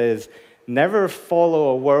say. It says, never follow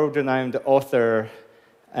a world-renowned author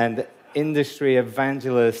and industry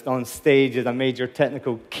evangelist on stage at a major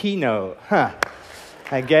technical keynote. Huh.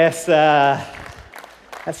 I guess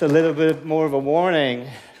that's a little bit more of a warning.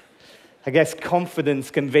 I guess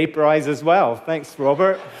confidence can vaporize as well. Thanks,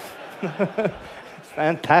 Robert.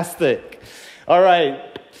 Fantastic. All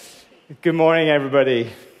right. Good morning,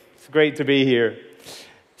 everybody. It's great to be here.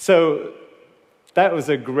 So that was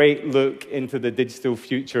a great look into the digital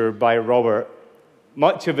future by Robert,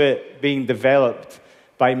 much of it being developed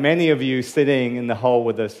by many of you sitting in the hall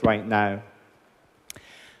with us right now.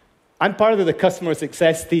 I'm part of the customer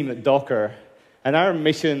success team at Docker. And our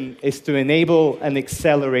mission is to enable and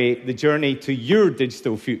accelerate the journey to your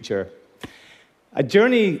digital future. A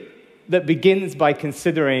journey that begins by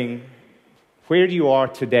considering where you are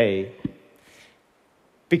today.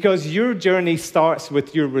 Because your journey starts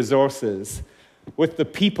with your resources, with the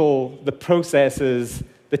people, the processes,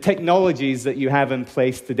 the technologies that you have in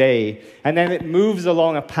place today. And then it moves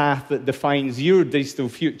along a path that defines your digital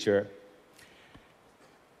future.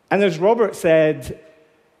 And as Robert said,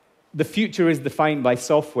 the future is defined by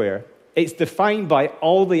software. It's defined by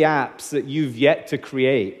all the apps that you've yet to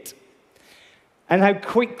create. And how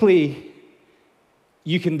quickly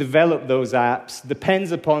you can develop those apps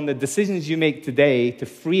depends upon the decisions you make today to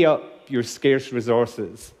free up your scarce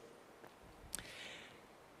resources.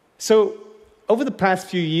 So, over the past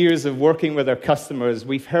few years of working with our customers,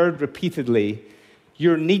 we've heard repeatedly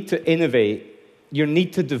your need to innovate, your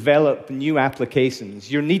need to develop new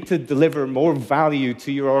applications, your need to deliver more value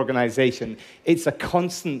to your organization. It's a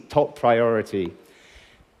constant top priority.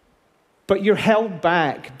 But you're held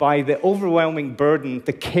back by the overwhelming burden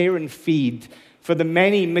to care and feed for the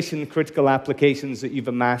many mission-critical applications that you've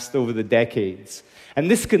amassed over the decades.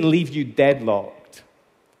 And this can leave you deadlocked.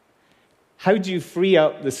 How do you free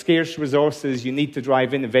up the scarce resources you need to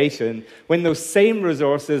drive innovation when those same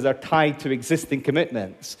resources are tied to existing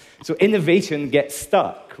commitments? So innovation gets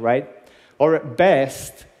stuck, right? Or at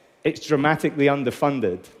best, it's dramatically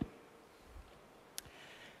underfunded.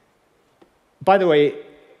 By the way,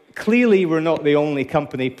 clearly we're not the only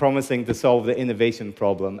company promising to solve the innovation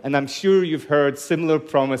problem. And I'm sure you've heard similar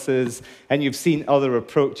promises and you've seen other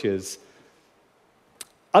approaches.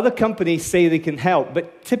 Other companies say they can help,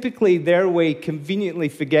 but typically their way conveniently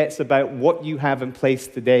forgets about what you have in place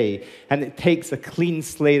today, and it takes a clean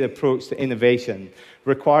slate approach to innovation,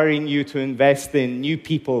 requiring you to invest in new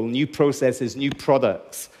people, new processes, new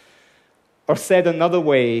products. Or said another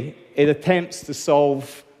way, it attempts to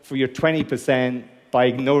solve for your 20% by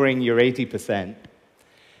ignoring your 80%.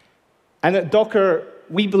 And at Docker,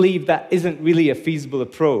 we believe that isn't really a feasible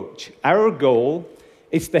approach. Our goal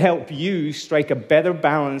is to help you strike a better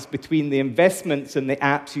balance between the investments in the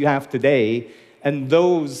apps you have today and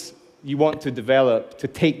those you want to develop to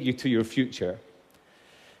take you to your future.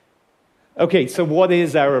 Okay, so what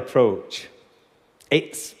is our approach?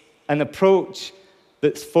 It's an approach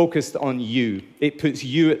that's focused on you. It puts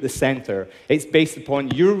you at the center. It's based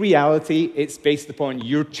upon your reality. It's based upon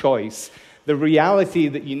your choice. The reality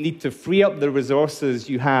that you need to free up the resources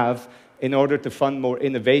you have in order to fund more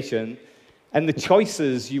innovation, and the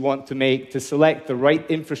choices you want to make to select the right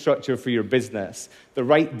infrastructure for your business, the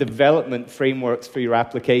right development frameworks for your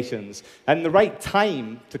applications, and the right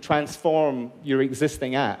time to transform your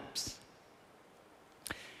existing apps.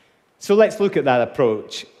 So let's look at that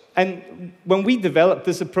approach. And when we developed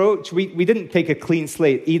this approach, we didn't take a clean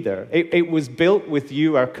slate either. It was built with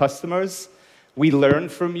you, our customers. We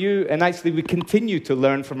learned from you, and actually we continue to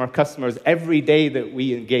learn from our customers every day that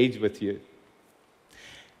we engage with you.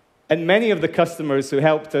 And many of the customers who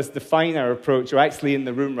helped us define our approach are actually in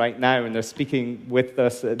the room right now, and they're speaking with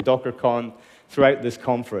us at DockerCon throughout this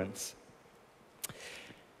conference.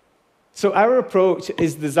 So our approach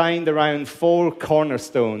is designed around 4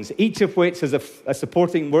 cornerstones, each of which has a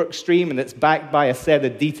supporting work stream, and it's backed by a set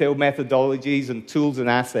of detailed methodologies and tools and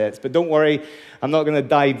assets. But don't worry, I'm not going to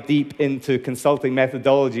dive deep into consulting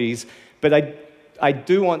methodologies, but I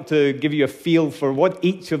do want to give you a feel for what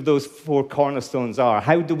each of those 4 cornerstones are.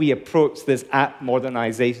 How do we approach this app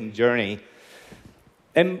modernization journey?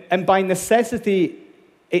 And by necessity,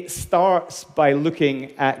 it starts by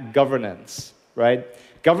looking at governance, right?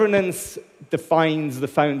 Governance defines the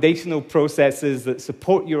foundational processes that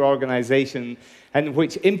support your organization and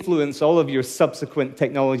which influence all of your subsequent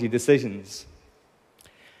technology decisions.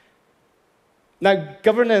 Now,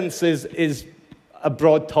 governance is a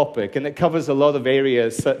broad topic, and it covers a lot of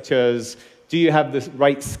areas, such as, do you have the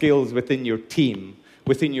right skills within your team,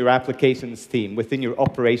 within your applications team, within your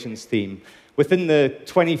operations team, within the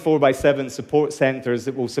 24/7 support centers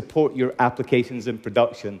that will support your applications in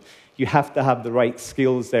production? You have to have the right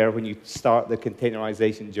skills there when you start the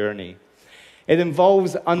containerization journey. It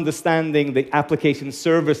involves understanding the application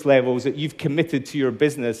service levels that you've committed to your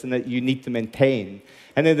business and that you need to maintain.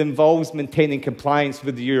 And it involves maintaining compliance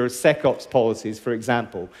with your SecOps policies, for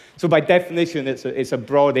example. So by definition, it's a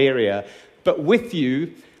broad area. But with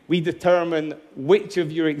you, we determine which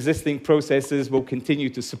of your existing processes will continue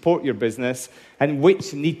to support your business and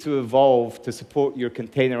which need to evolve to support your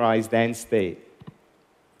containerized end state.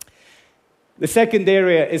 The second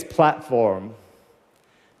area is platform.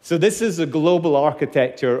 So this is a global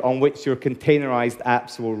architecture on which your containerized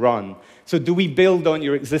apps will run. So do we build on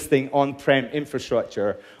your existing on-prem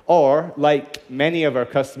infrastructure? Or, like many of our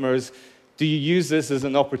customers, do you use this as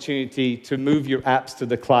an opportunity to move your apps to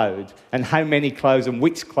the cloud? And how many clouds and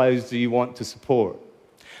which clouds do you want to support?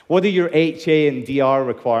 What are your HA and DR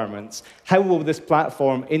requirements? How will this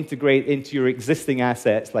platform integrate into your existing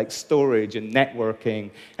assets like storage and networking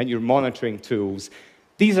and your monitoring tools?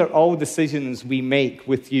 These are all decisions we make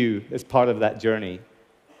with you as part of that journey.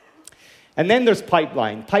 And then there's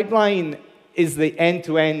pipeline. Pipeline is the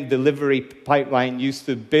end-to-end delivery pipeline used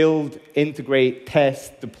to build, integrate,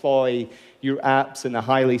 test, deploy your apps in a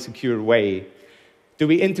highly secure way. Do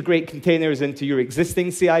we integrate containers into your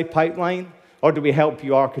existing CI pipeline? Or do we help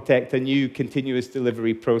you architect a new continuous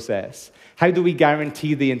delivery process? How do we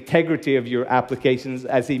guarantee the integrity of your applications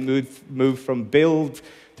as they move from build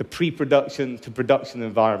to pre-production to production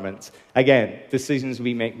environments? Again, decisions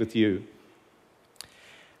we make with you.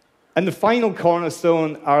 And the final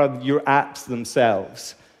cornerstone are your apps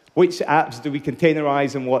themselves. Which apps do we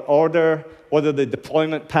containerize in what order? What are the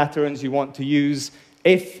deployment patterns you want to use?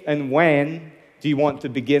 If and when do you want to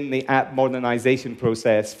begin the app modernization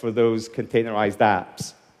process for those containerized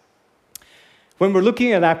apps? When we're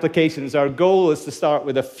looking at applications, our goal is to start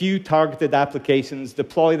with a few targeted applications,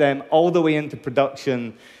 deploy them all the way into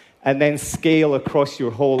production, and then scale across your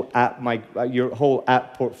whole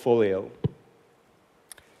app portfolio.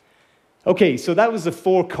 Okay, so that was the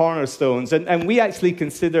 4 cornerstones, and we actually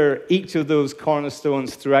consider each of those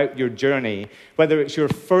cornerstones throughout your journey, whether it's your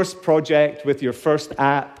first project with your first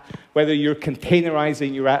app, whether you're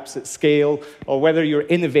containerizing your apps at scale, or whether you're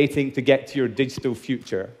innovating to get to your digital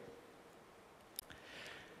future.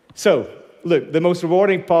 So, look, the most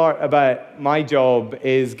rewarding part about my job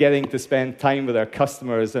is getting to spend time with our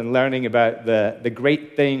customers and learning about the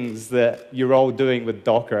great things that you're all doing with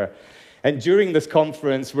Docker. And during this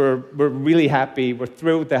conference, we're really happy. We're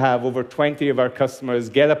thrilled to have over 20 of our customers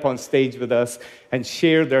get up on stage with us and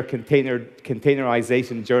share their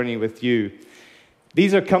containerization journey with you.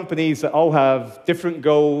 These are companies that all have different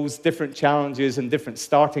goals, different challenges, and different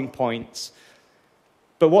starting points.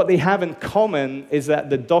 But what they have in common is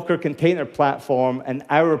that the Docker container platform and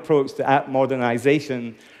our approach to app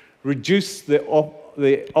modernization reduced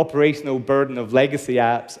the operational burden of legacy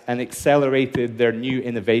apps and accelerated their new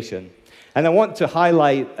innovation. And I want to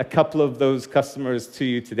highlight a couple of those customers to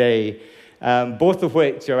you today, both of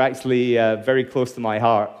which are actually very close to my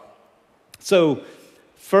heart. So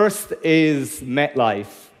first is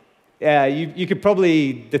MetLife. You could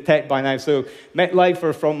probably detect by now. So MetLife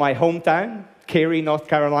are from my hometown, Cary, North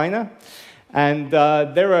Carolina. And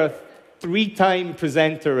they're a 3-time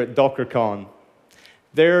presenter at DockerCon.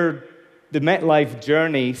 The MetLife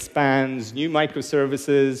journey spans new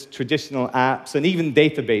microservices, traditional apps, and even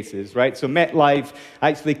databases, right? So MetLife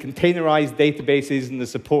actually containerized databases and to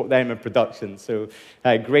support them in production. So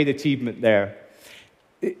great achievement there.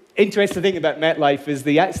 Interesting thing about MetLife is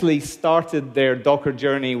they actually started their Docker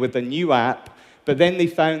journey with a new app, but then they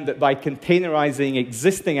found that by containerizing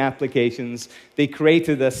existing applications, they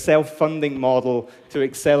created a self-funding model to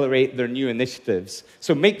accelerate their new initiatives.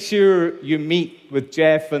 So make sure you meet with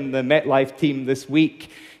Jeff and the MetLife team this week.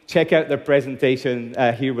 Check out their presentation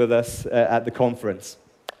here with us at the conference.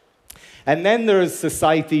 And then there's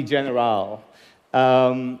Société Générale.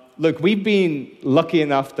 Look, we've been lucky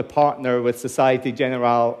enough to partner with Société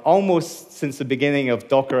Générale almost since the beginning of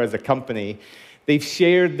Docker as a company. They've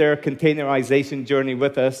shared their containerization journey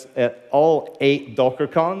with us at all 8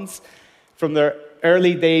 DockerCons, from their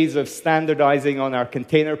early days of standardizing on our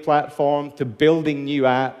container platform to building new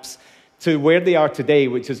apps to where they are today,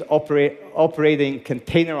 which is operating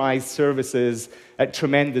containerized services at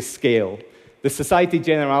tremendous scale. The Société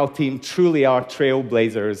Générale team truly are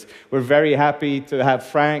trailblazers. We're very happy to have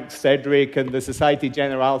Frank, Cedric, and the Société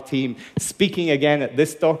Générale team speaking again at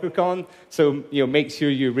this DockerCon. So make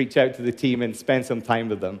sure you reach out to the team and spend some time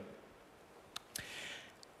with them.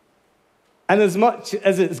 And as much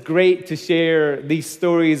as it's great to share these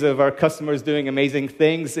stories of our customers doing amazing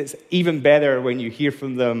things, it's even better when you hear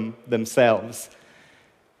from them themselves.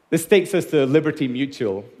 This takes us to Liberty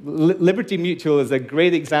Mutual. Liberty Mutual is a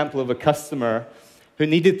great example of a customer who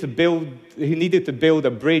needed to build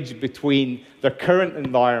a bridge between their current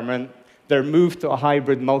environment, their move to a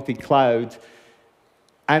hybrid multi-cloud,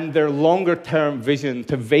 and their longer-term vision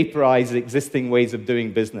to vaporize existing ways of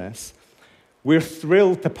doing business. We're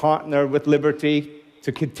thrilled to partner with Liberty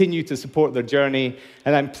to continue to support their journey,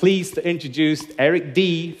 and I'm pleased to introduce Eric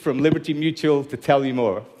D. from Liberty Mutual to tell you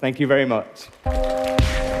more. Thank you very much.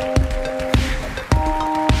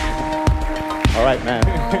 All right, man.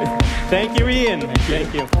 Thank you, Ian.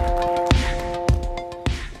 Thank you.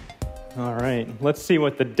 All right, let's see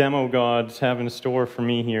what the demo gods have in store for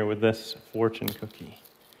me here with this fortune cookie.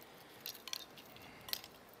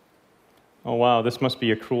 Oh, wow, this must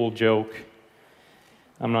be a cruel joke.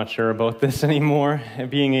 I'm not sure about this anymore.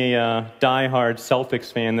 Being a die-hard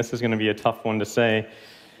Celtics fan, this is going to be a tough one to say.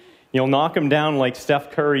 You'll knock them down like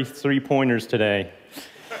Steph Curry's three-pointers today.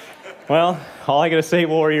 Well, all I got to say,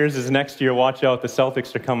 Warriors, is next year, watch out. The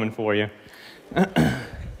Celtics are coming for you.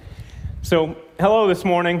 So, hello this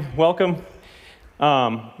morning. Welcome.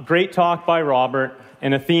 Great talk by Robert,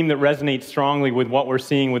 and a theme that resonates strongly with what we're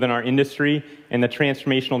seeing within our industry and the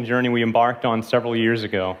transformational journey we embarked on several years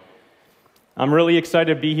ago. I'm really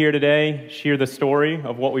excited to be here today, share the story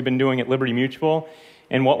of what we've been doing at Liberty Mutual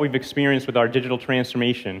and what we've experienced with our digital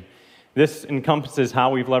transformation. This encompasses how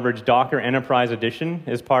we've leveraged Docker Enterprise Edition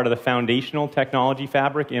as part of the foundational technology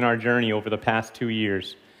fabric in our journey over the past 2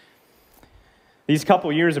 years. These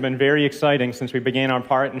couple years have been very exciting since we began our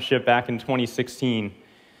partnership back in 2016,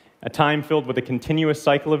 a time filled with a continuous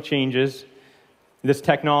cycle of changes. This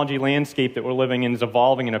technology landscape that we're living in is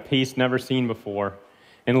evolving at a pace never seen before.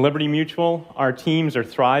 In Liberty Mutual, our teams are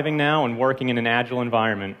thriving now and working in an agile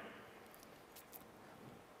environment.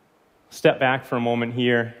 Step back for a moment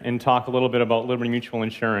here and talk a little bit about Liberty Mutual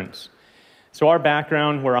Insurance. So our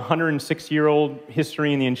background, we're a 106-year-old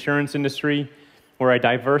history in the insurance industry. We're a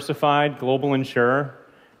diversified global insurer.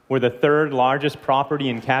 We're the 3rd largest property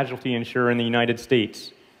and casualty insurer in the United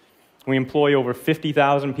States. We employ over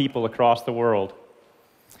 50,000 people across the world.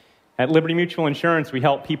 At Liberty Mutual Insurance, we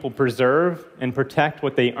help people preserve and protect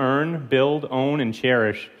what they earn, build, own, and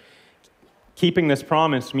cherish. Keeping this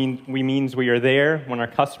promise means we are there when our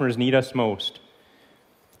customers need us most.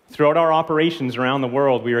 Throughout our operations around the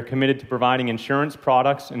world, we are committed to providing insurance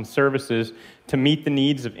products and services to meet the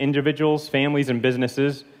needs of individuals, families, and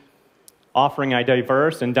businesses, offering a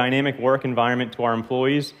diverse and dynamic work environment to our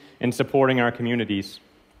employees, and supporting our communities.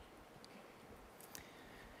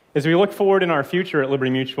 As we look forward in our future at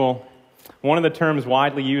Liberty Mutual, one of the terms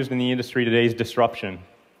widely used in the industry today is disruption.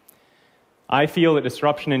 I feel that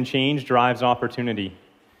disruption and change drives opportunity.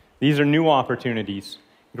 These are new opportunities,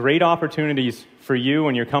 great opportunities for you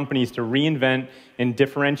and your companies to reinvent and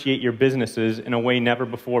differentiate your businesses in a way never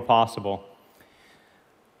before possible.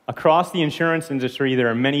 Across the insurance industry, there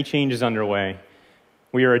are many changes underway.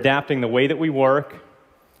 We are adapting the way that we work,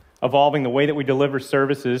 evolving the way that we deliver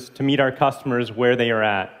services to meet our customers where they are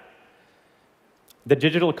at. The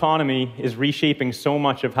digital economy is reshaping so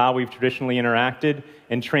much of how we've traditionally interacted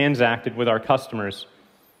and transacted with our customers.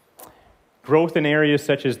 Growth in areas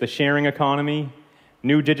such as the sharing economy,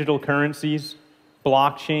 new digital currencies,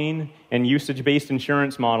 blockchain, and usage-based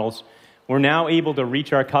insurance models, we're now able to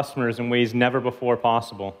reach our customers in ways never before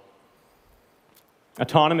possible.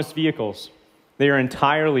 Autonomous vehicles, they are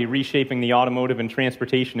entirely reshaping the automotive and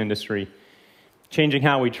transportation industry, changing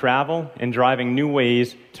how we travel and driving new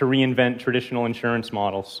ways to reinvent traditional insurance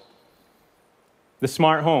models. The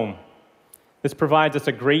smart home, this provides us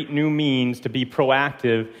a great new means to be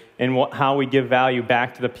proactive in how we give value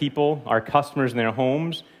back to the people, our customers in their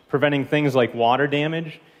homes, preventing things like water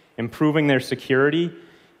damage, improving their security,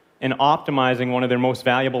 and optimizing one of their most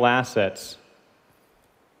valuable assets.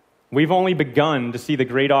 We've only begun to see the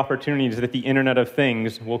great opportunities that the Internet of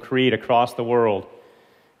Things will create across the world.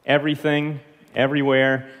 Everything,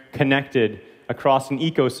 everywhere, connected across an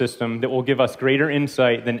ecosystem that will give us greater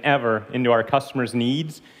insight than ever into our customers'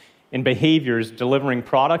 needs and behaviors, delivering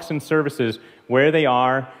products and services where they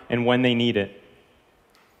are and when they need it.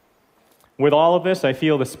 With all of this, I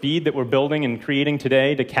feel the speed that we're building and creating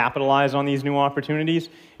today to capitalize on these new opportunities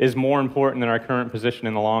is more important than our current position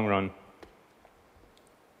in the long run.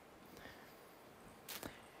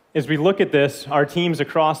 As we look at this, our teams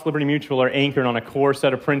across Liberty Mutual are anchored on a core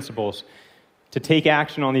set of principles to take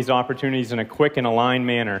action on these opportunities in a quick and aligned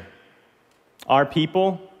manner. Our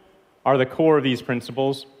people are the core of these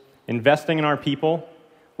principles, investing in our people,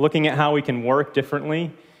 looking at how we can work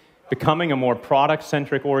differently, becoming a more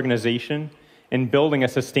product-centric organization, and building a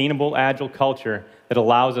sustainable, agile culture that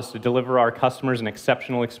allows us to deliver our customers an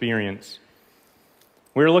exceptional experience.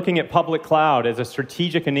 We're looking at public cloud as a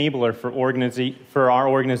strategic enabler for our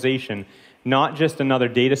organization, not just another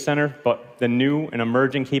data center, but the new and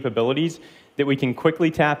emerging capabilities that we can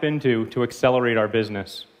quickly tap into to accelerate our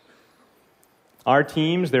business. Our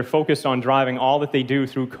teams, they're focused on driving all that they do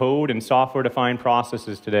through code and software-defined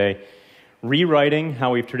processes today, rewriting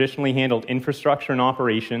how we've traditionally handled infrastructure and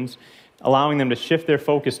operations, allowing them to shift their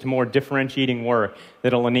focus to more differentiating work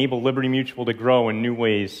that will enable Liberty Mutual to grow in new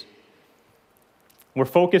ways. We're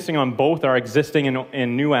focusing on both our existing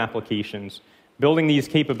and new applications, building these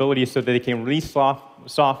capabilities so that they can release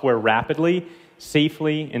software rapidly,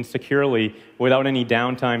 safely, and securely without any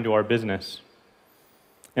downtime to our business.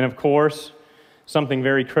 And of course, something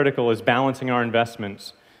very critical is balancing our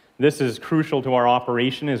investments. This is crucial to our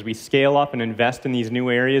operation as we scale up and invest in these new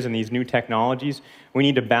areas and these new technologies. We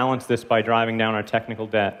need to balance this by driving down our technical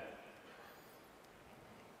debt.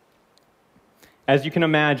 As you can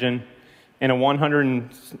imagine, in a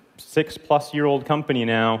 106-plus-year-old company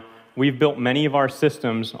now, we've built many of our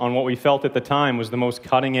systems on what we felt at the time was the most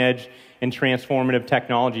cutting-edge and transformative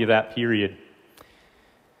technology of that period.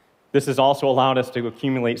 This has also allowed us to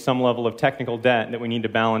accumulate some level of technical debt that we need to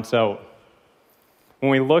balance out. When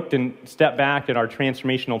we looked and stepped back at our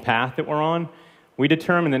transformational path that we're on, we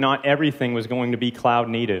determined that not everything was going to be cloud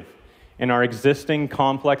native, and our existing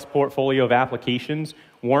complex portfolio of applications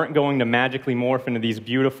weren't going to magically morph into these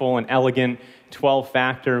beautiful and elegant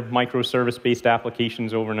 12-factor microservice-based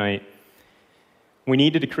applications overnight. We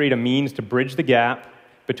needed to create a means to bridge the gap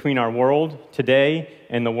between our world today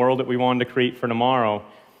and the world that we wanted to create for tomorrow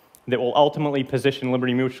that will ultimately position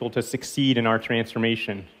Liberty Mutual to succeed in our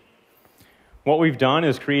transformation. What we've done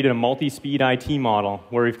is created a multi-speed IT model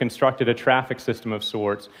where we've constructed a traffic system of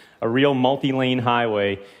sorts, a real multi-lane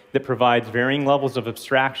highway that provides varying levels of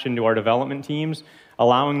abstraction to our development teams,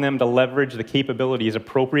 allowing them to leverage the capabilities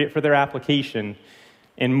appropriate for their application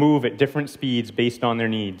and move at different speeds based on their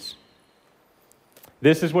needs.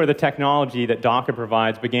 This is where the technology that Docker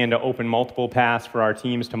provides began to open multiple paths for our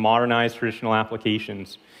teams to modernize traditional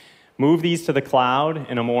applications, move these to the cloud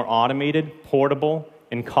in a more automated, portable,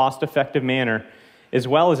 and cost-effective manner, as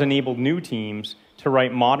well as enabled new teams to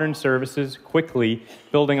write modern services quickly,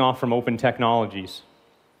 building off from open technologies.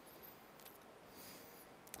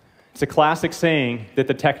 It's a classic saying that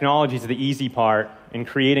the technology is the easy part, and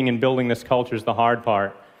creating and building this culture is the hard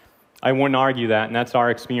part. I wouldn't argue that, and that's our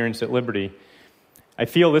experience at Liberty. I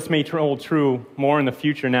feel this may hold true more in the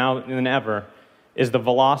future now than ever, as the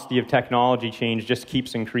velocity of technology change just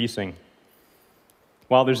keeps increasing.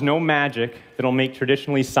 While there's no magic that'll make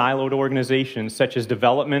traditionally siloed organizations such as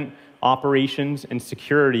development, operations, and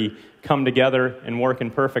security come together and work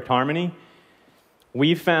in perfect harmony,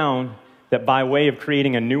 we've found that by way of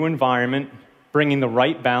creating a new environment, bringing the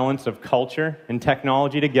right balance of culture and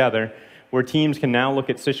technology together, where teams can now look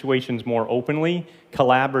at situations more openly,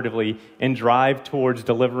 collaboratively, and drive towards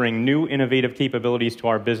delivering new innovative capabilities to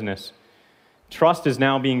our business. Trust is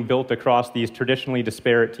now being built across these traditionally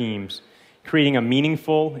disparate teams, creating a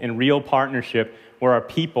meaningful and real partnership where our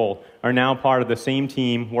people are now part of the same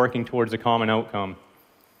team working towards a common outcome.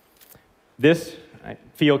 This, I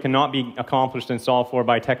feel, cannot be accomplished and solved for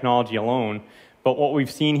by technology alone, But what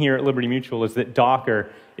we've seen here at Liberty Mutual is that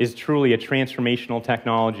Docker is truly a transformational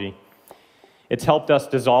technology. It's helped us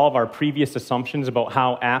dissolve our previous assumptions about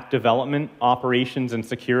how app development, operations, and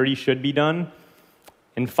security should be done,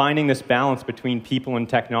 and finding this balance between people and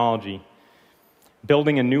technology.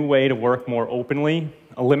 Building a new way to work more openly,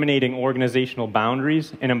 eliminating organizational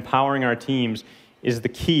boundaries, and empowering our teams is the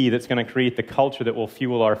key that's going to create the culture that will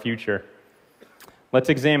fuel our future. Let's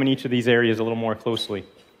examine each of these areas a little more closely.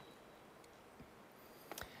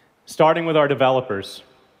 Starting with our developers.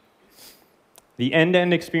 The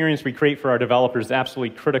end-to-end experience we create for our developers is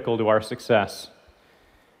absolutely critical to our success.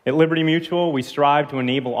 At Liberty Mutual, we strive to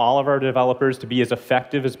enable all of our developers to be as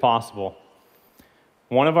effective as possible.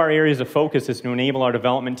 One of our areas of focus is to enable our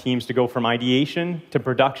development teams to go from ideation to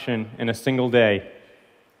production in a single day.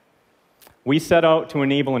 We set out to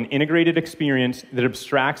enable an integrated experience that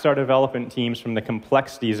abstracts our development teams from the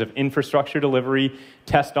complexities of infrastructure delivery,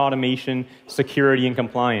 test automation, security, and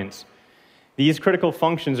compliance. These critical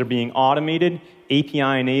functions are being automated,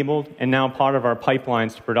 API-enabled, and now part of our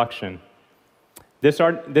pipelines to production.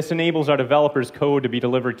 This enables our developers' code to be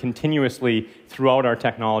delivered continuously throughout our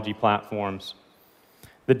technology platforms.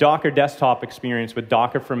 The Docker desktop experience with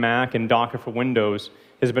Docker for Mac and Docker for Windows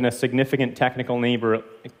has been a significant technical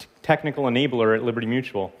enabler at Liberty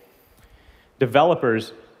Mutual.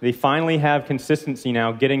 Developers, they finally have consistency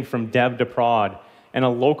now getting from dev to prod, and a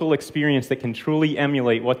local experience that can truly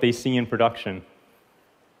emulate what they see in production.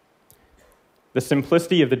 The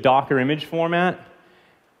simplicity of the Docker image format,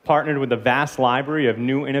 partnered with a vast library of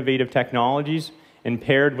new innovative technologies, and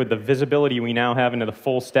paired with the visibility we now have into the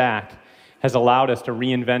full stack, has allowed us to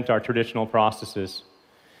reinvent our traditional processes.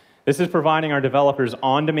 This is providing our developers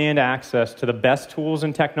on-demand access to the best tools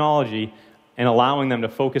and technology and allowing them to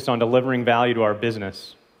focus on delivering value to our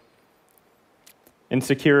business. In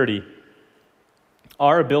security,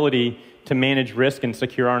 our ability to manage risk and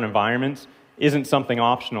secure our environments isn't something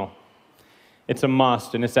optional. It's a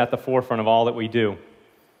must, and it's at the forefront of all that we do.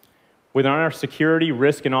 Within our security,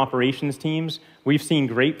 risk, and operations teams, we've seen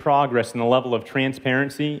great progress in the level of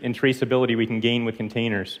transparency and traceability we can gain with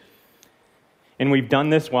containers. And we've done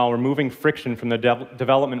this while removing friction from the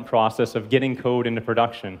development process of getting code into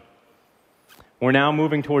production. We're now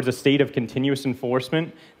moving towards a state of continuous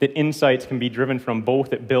enforcement that insights can be driven from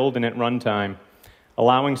both at build and at runtime,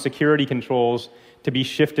 allowing security controls to be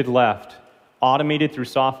shifted left, automated through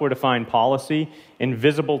software-defined policy, and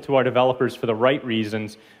visible to our developers for the right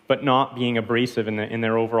reasons, but not being abrasive in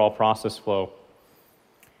their overall process flow.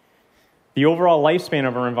 The overall lifespan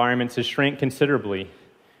of our environments has shrank considerably.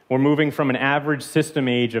 We're moving from an average system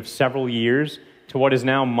age of several years to what is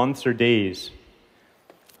now months or days.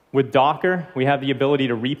 With Docker, we have the ability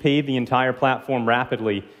to repave the entire platform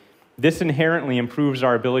rapidly. This inherently improves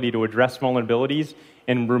our ability to address vulnerabilities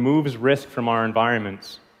and removes risk from our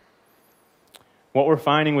environments. What we're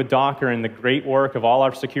finding with Docker and the great work of all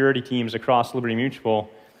our security teams across Liberty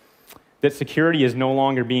Mutual, that security is no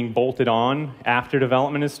longer being bolted on after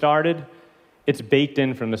development has started. It's baked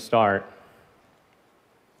in from the start.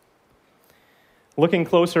 Looking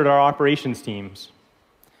closer at our operations teams,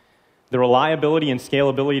 the reliability and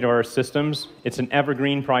scalability to our systems, it's an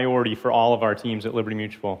evergreen priority for all of our teams at Liberty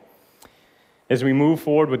Mutual. As we move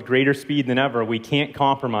forward with greater speed than ever, we can't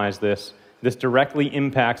compromise this. This directly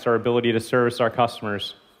impacts our ability to service our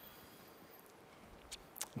customers.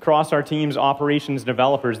 Across our team's operations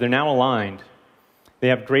developers, they're now aligned. They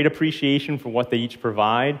have great appreciation for what they each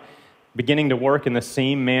provide, beginning to work in the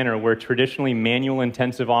same manner where traditionally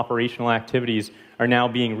manual-intensive operational activities are now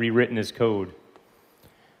being rewritten as code.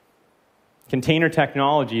 Container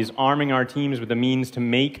technology is arming our teams with the means to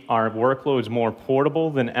make our workloads more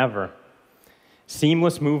portable than ever.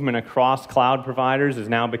 Seamless movement across cloud providers is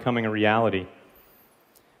now becoming a reality.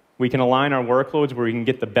 We can align our workloads where we can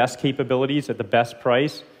get the best capabilities at the best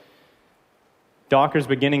price. Docker's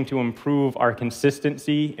beginning to improve our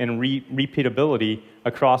consistency and repeatability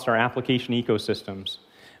across our application ecosystems.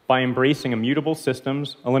 By embracing immutable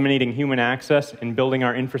systems, eliminating human access, and building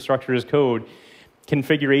our infrastructure as code,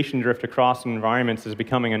 configuration drift across environments is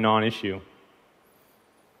becoming a non-issue.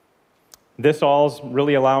 This all is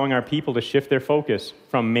really allowing our people to shift their focus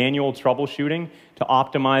from manual troubleshooting to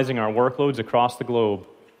optimizing our workloads across the globe.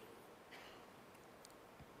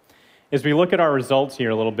 As we look at our results here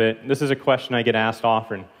a little bit, this is a question I get asked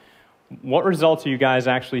often. What results are you guys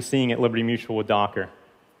actually seeing at Liberty Mutual with Docker?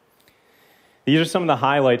 These are some of the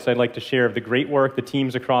highlights I'd like to share of the great work the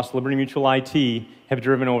teams across Liberty Mutual IT have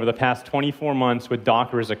driven over the past 24 months with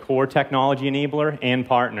Docker as a core technology enabler and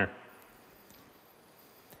partner.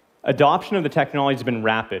 Adoption of the technology has been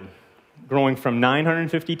rapid, growing from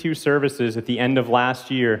 952 services at the end of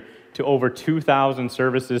last year to to over 2,000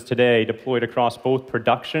 services today deployed across both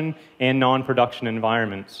production and non-production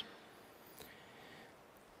environments.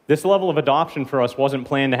 This level of adoption for us wasn't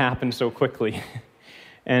planned to happen so quickly.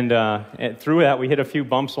 And through that, we hit a few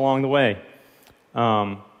bumps along the way.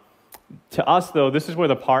 To us, though, this is where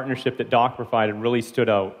the partnership that Docker provided really stood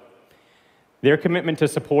out. Their commitment to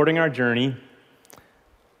supporting our journey,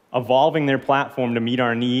 evolving their platform to meet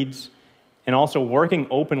our needs, and also working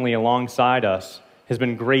openly alongside us has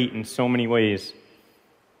been great in so many ways.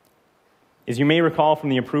 As you may recall from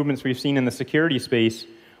the improvements we've seen in the security space,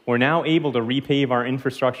 we're now able to repave our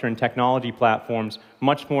infrastructure and technology platforms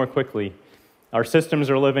much more quickly. Our systems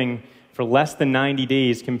are living for less than 90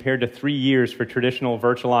 days compared to 3 years for traditional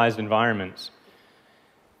virtualized environments.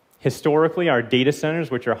 Historically, our data centers,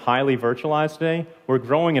 which are highly virtualized today, were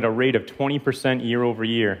growing at a rate of 20% year over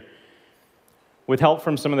year. With help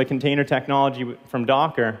from some of the container technology from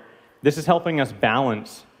Docker, this is helping us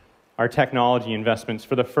balance our technology investments.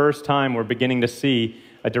 For the first time, we're beginning to see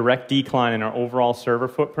a direct decline in our overall server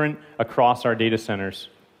footprint across our data centers.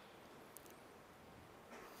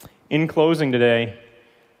 In closing today,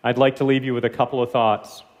 I'd like to leave you with a couple of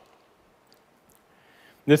thoughts.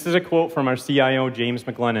 This is a quote from our CIO, James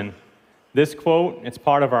McGlennan. This quote, it's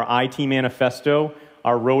part of our IT manifesto,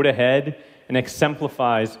 our road ahead, and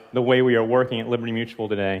exemplifies the way we are working at Liberty Mutual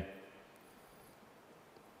today.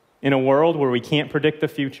 In a world where we can't predict the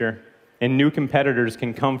future and new competitors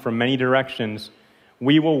can come from many directions,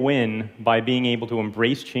 we will win by being able to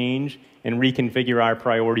embrace change and reconfigure our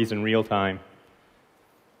priorities in real time.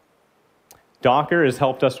 Docker has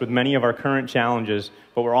helped us with many of our current challenges,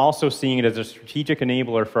 but we're also seeing it as a strategic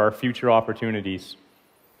enabler for our future opportunities.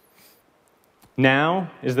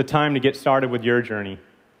 Now is the time to get started with your journey.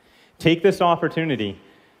 Take this opportunity.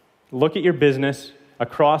 Look at your business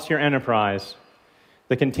across your enterprise.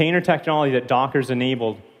 The container technology that Docker's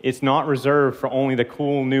enabled, it's not reserved for only the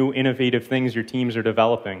cool, new, innovative things your teams are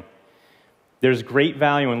developing. There's great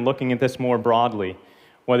value in looking at this more broadly.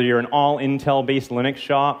 Whether you're an all Intel-based Linux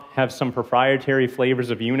shop, have some proprietary flavors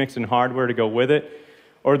of Unix and hardware to go with it,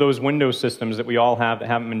 or those Windows systems that we all have that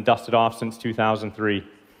haven't been dusted off since 2003.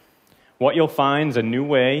 What you'll find is a new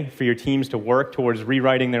way for your teams to work towards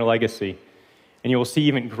rewriting their legacy. And you will see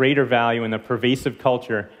even greater value in the pervasive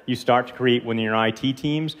culture you start to create within your IT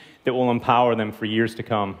teams that will empower them for years to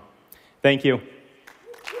come. Thank you.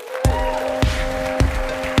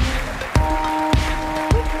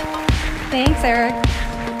 Thanks, Eric.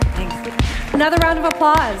 Thanks. Another round of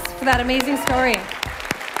applause for that amazing story.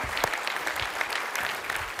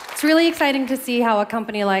 It's really exciting to see how a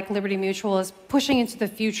company like Liberty Mutual is pushing into the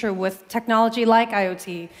future with technology like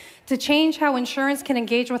IoT to change how insurance can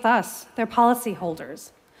engage with us, their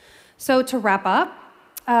policyholders. So to wrap up,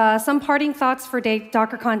 some parting thoughts for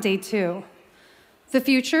DockerCon Day 2. The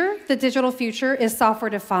future, the digital future, is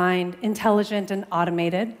software-defined, intelligent, and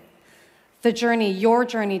automated. The journey, your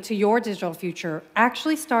journey to your digital future,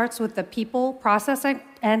 actually starts with the people, process,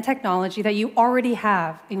 and technology that you already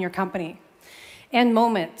have in your company. And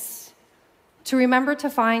moments. To remember to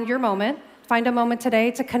find your moment, find a moment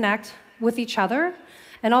today to connect with each other,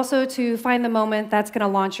 and also to find the moment that's going to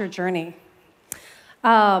launch your journey.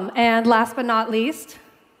 And last but not least,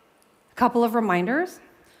 a couple of reminders.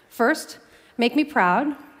 First, make me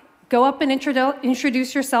proud. Go up and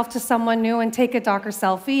introduce yourself to someone new and take a Docker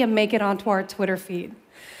selfie and make it onto our Twitter feed.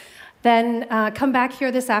 Then come back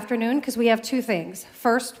here this afternoon because we have two things.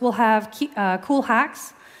 First, we'll have cool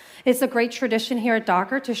hacks. It's a great tradition here at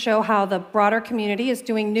Docker to show how the broader community is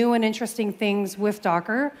doing new and interesting things with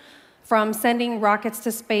Docker, from sending rockets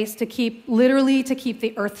to space to literally keep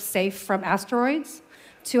the Earth safe from asteroids,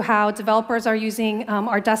 to how developers are using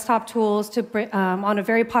our desktop tools on a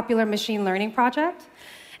very popular machine learning project.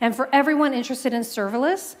 And for everyone interested in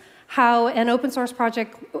serverless, how an open source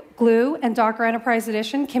project, Glue, and Docker Enterprise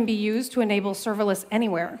Edition can be used to enable serverless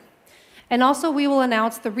anywhere. And also, we will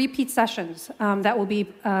announce the repeat sessions that will be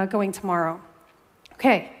going tomorrow.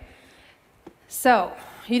 Okay, so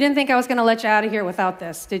you didn't think I was going to let you out of here without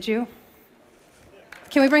this, did you?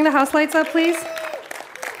 Can we bring the house lights up, please?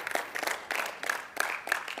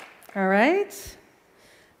 All right.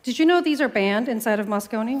 Did you know these are banned inside of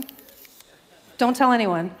Moscone? Don't tell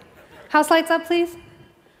anyone. House lights up, please.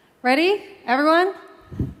 Ready? Everyone?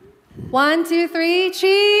 1, 2, 3,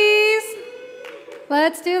 cheese!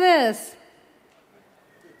 Let's do this.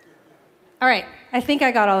 All right, I think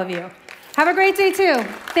I got all of you. Have a great day, too.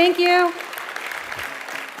 Thank you.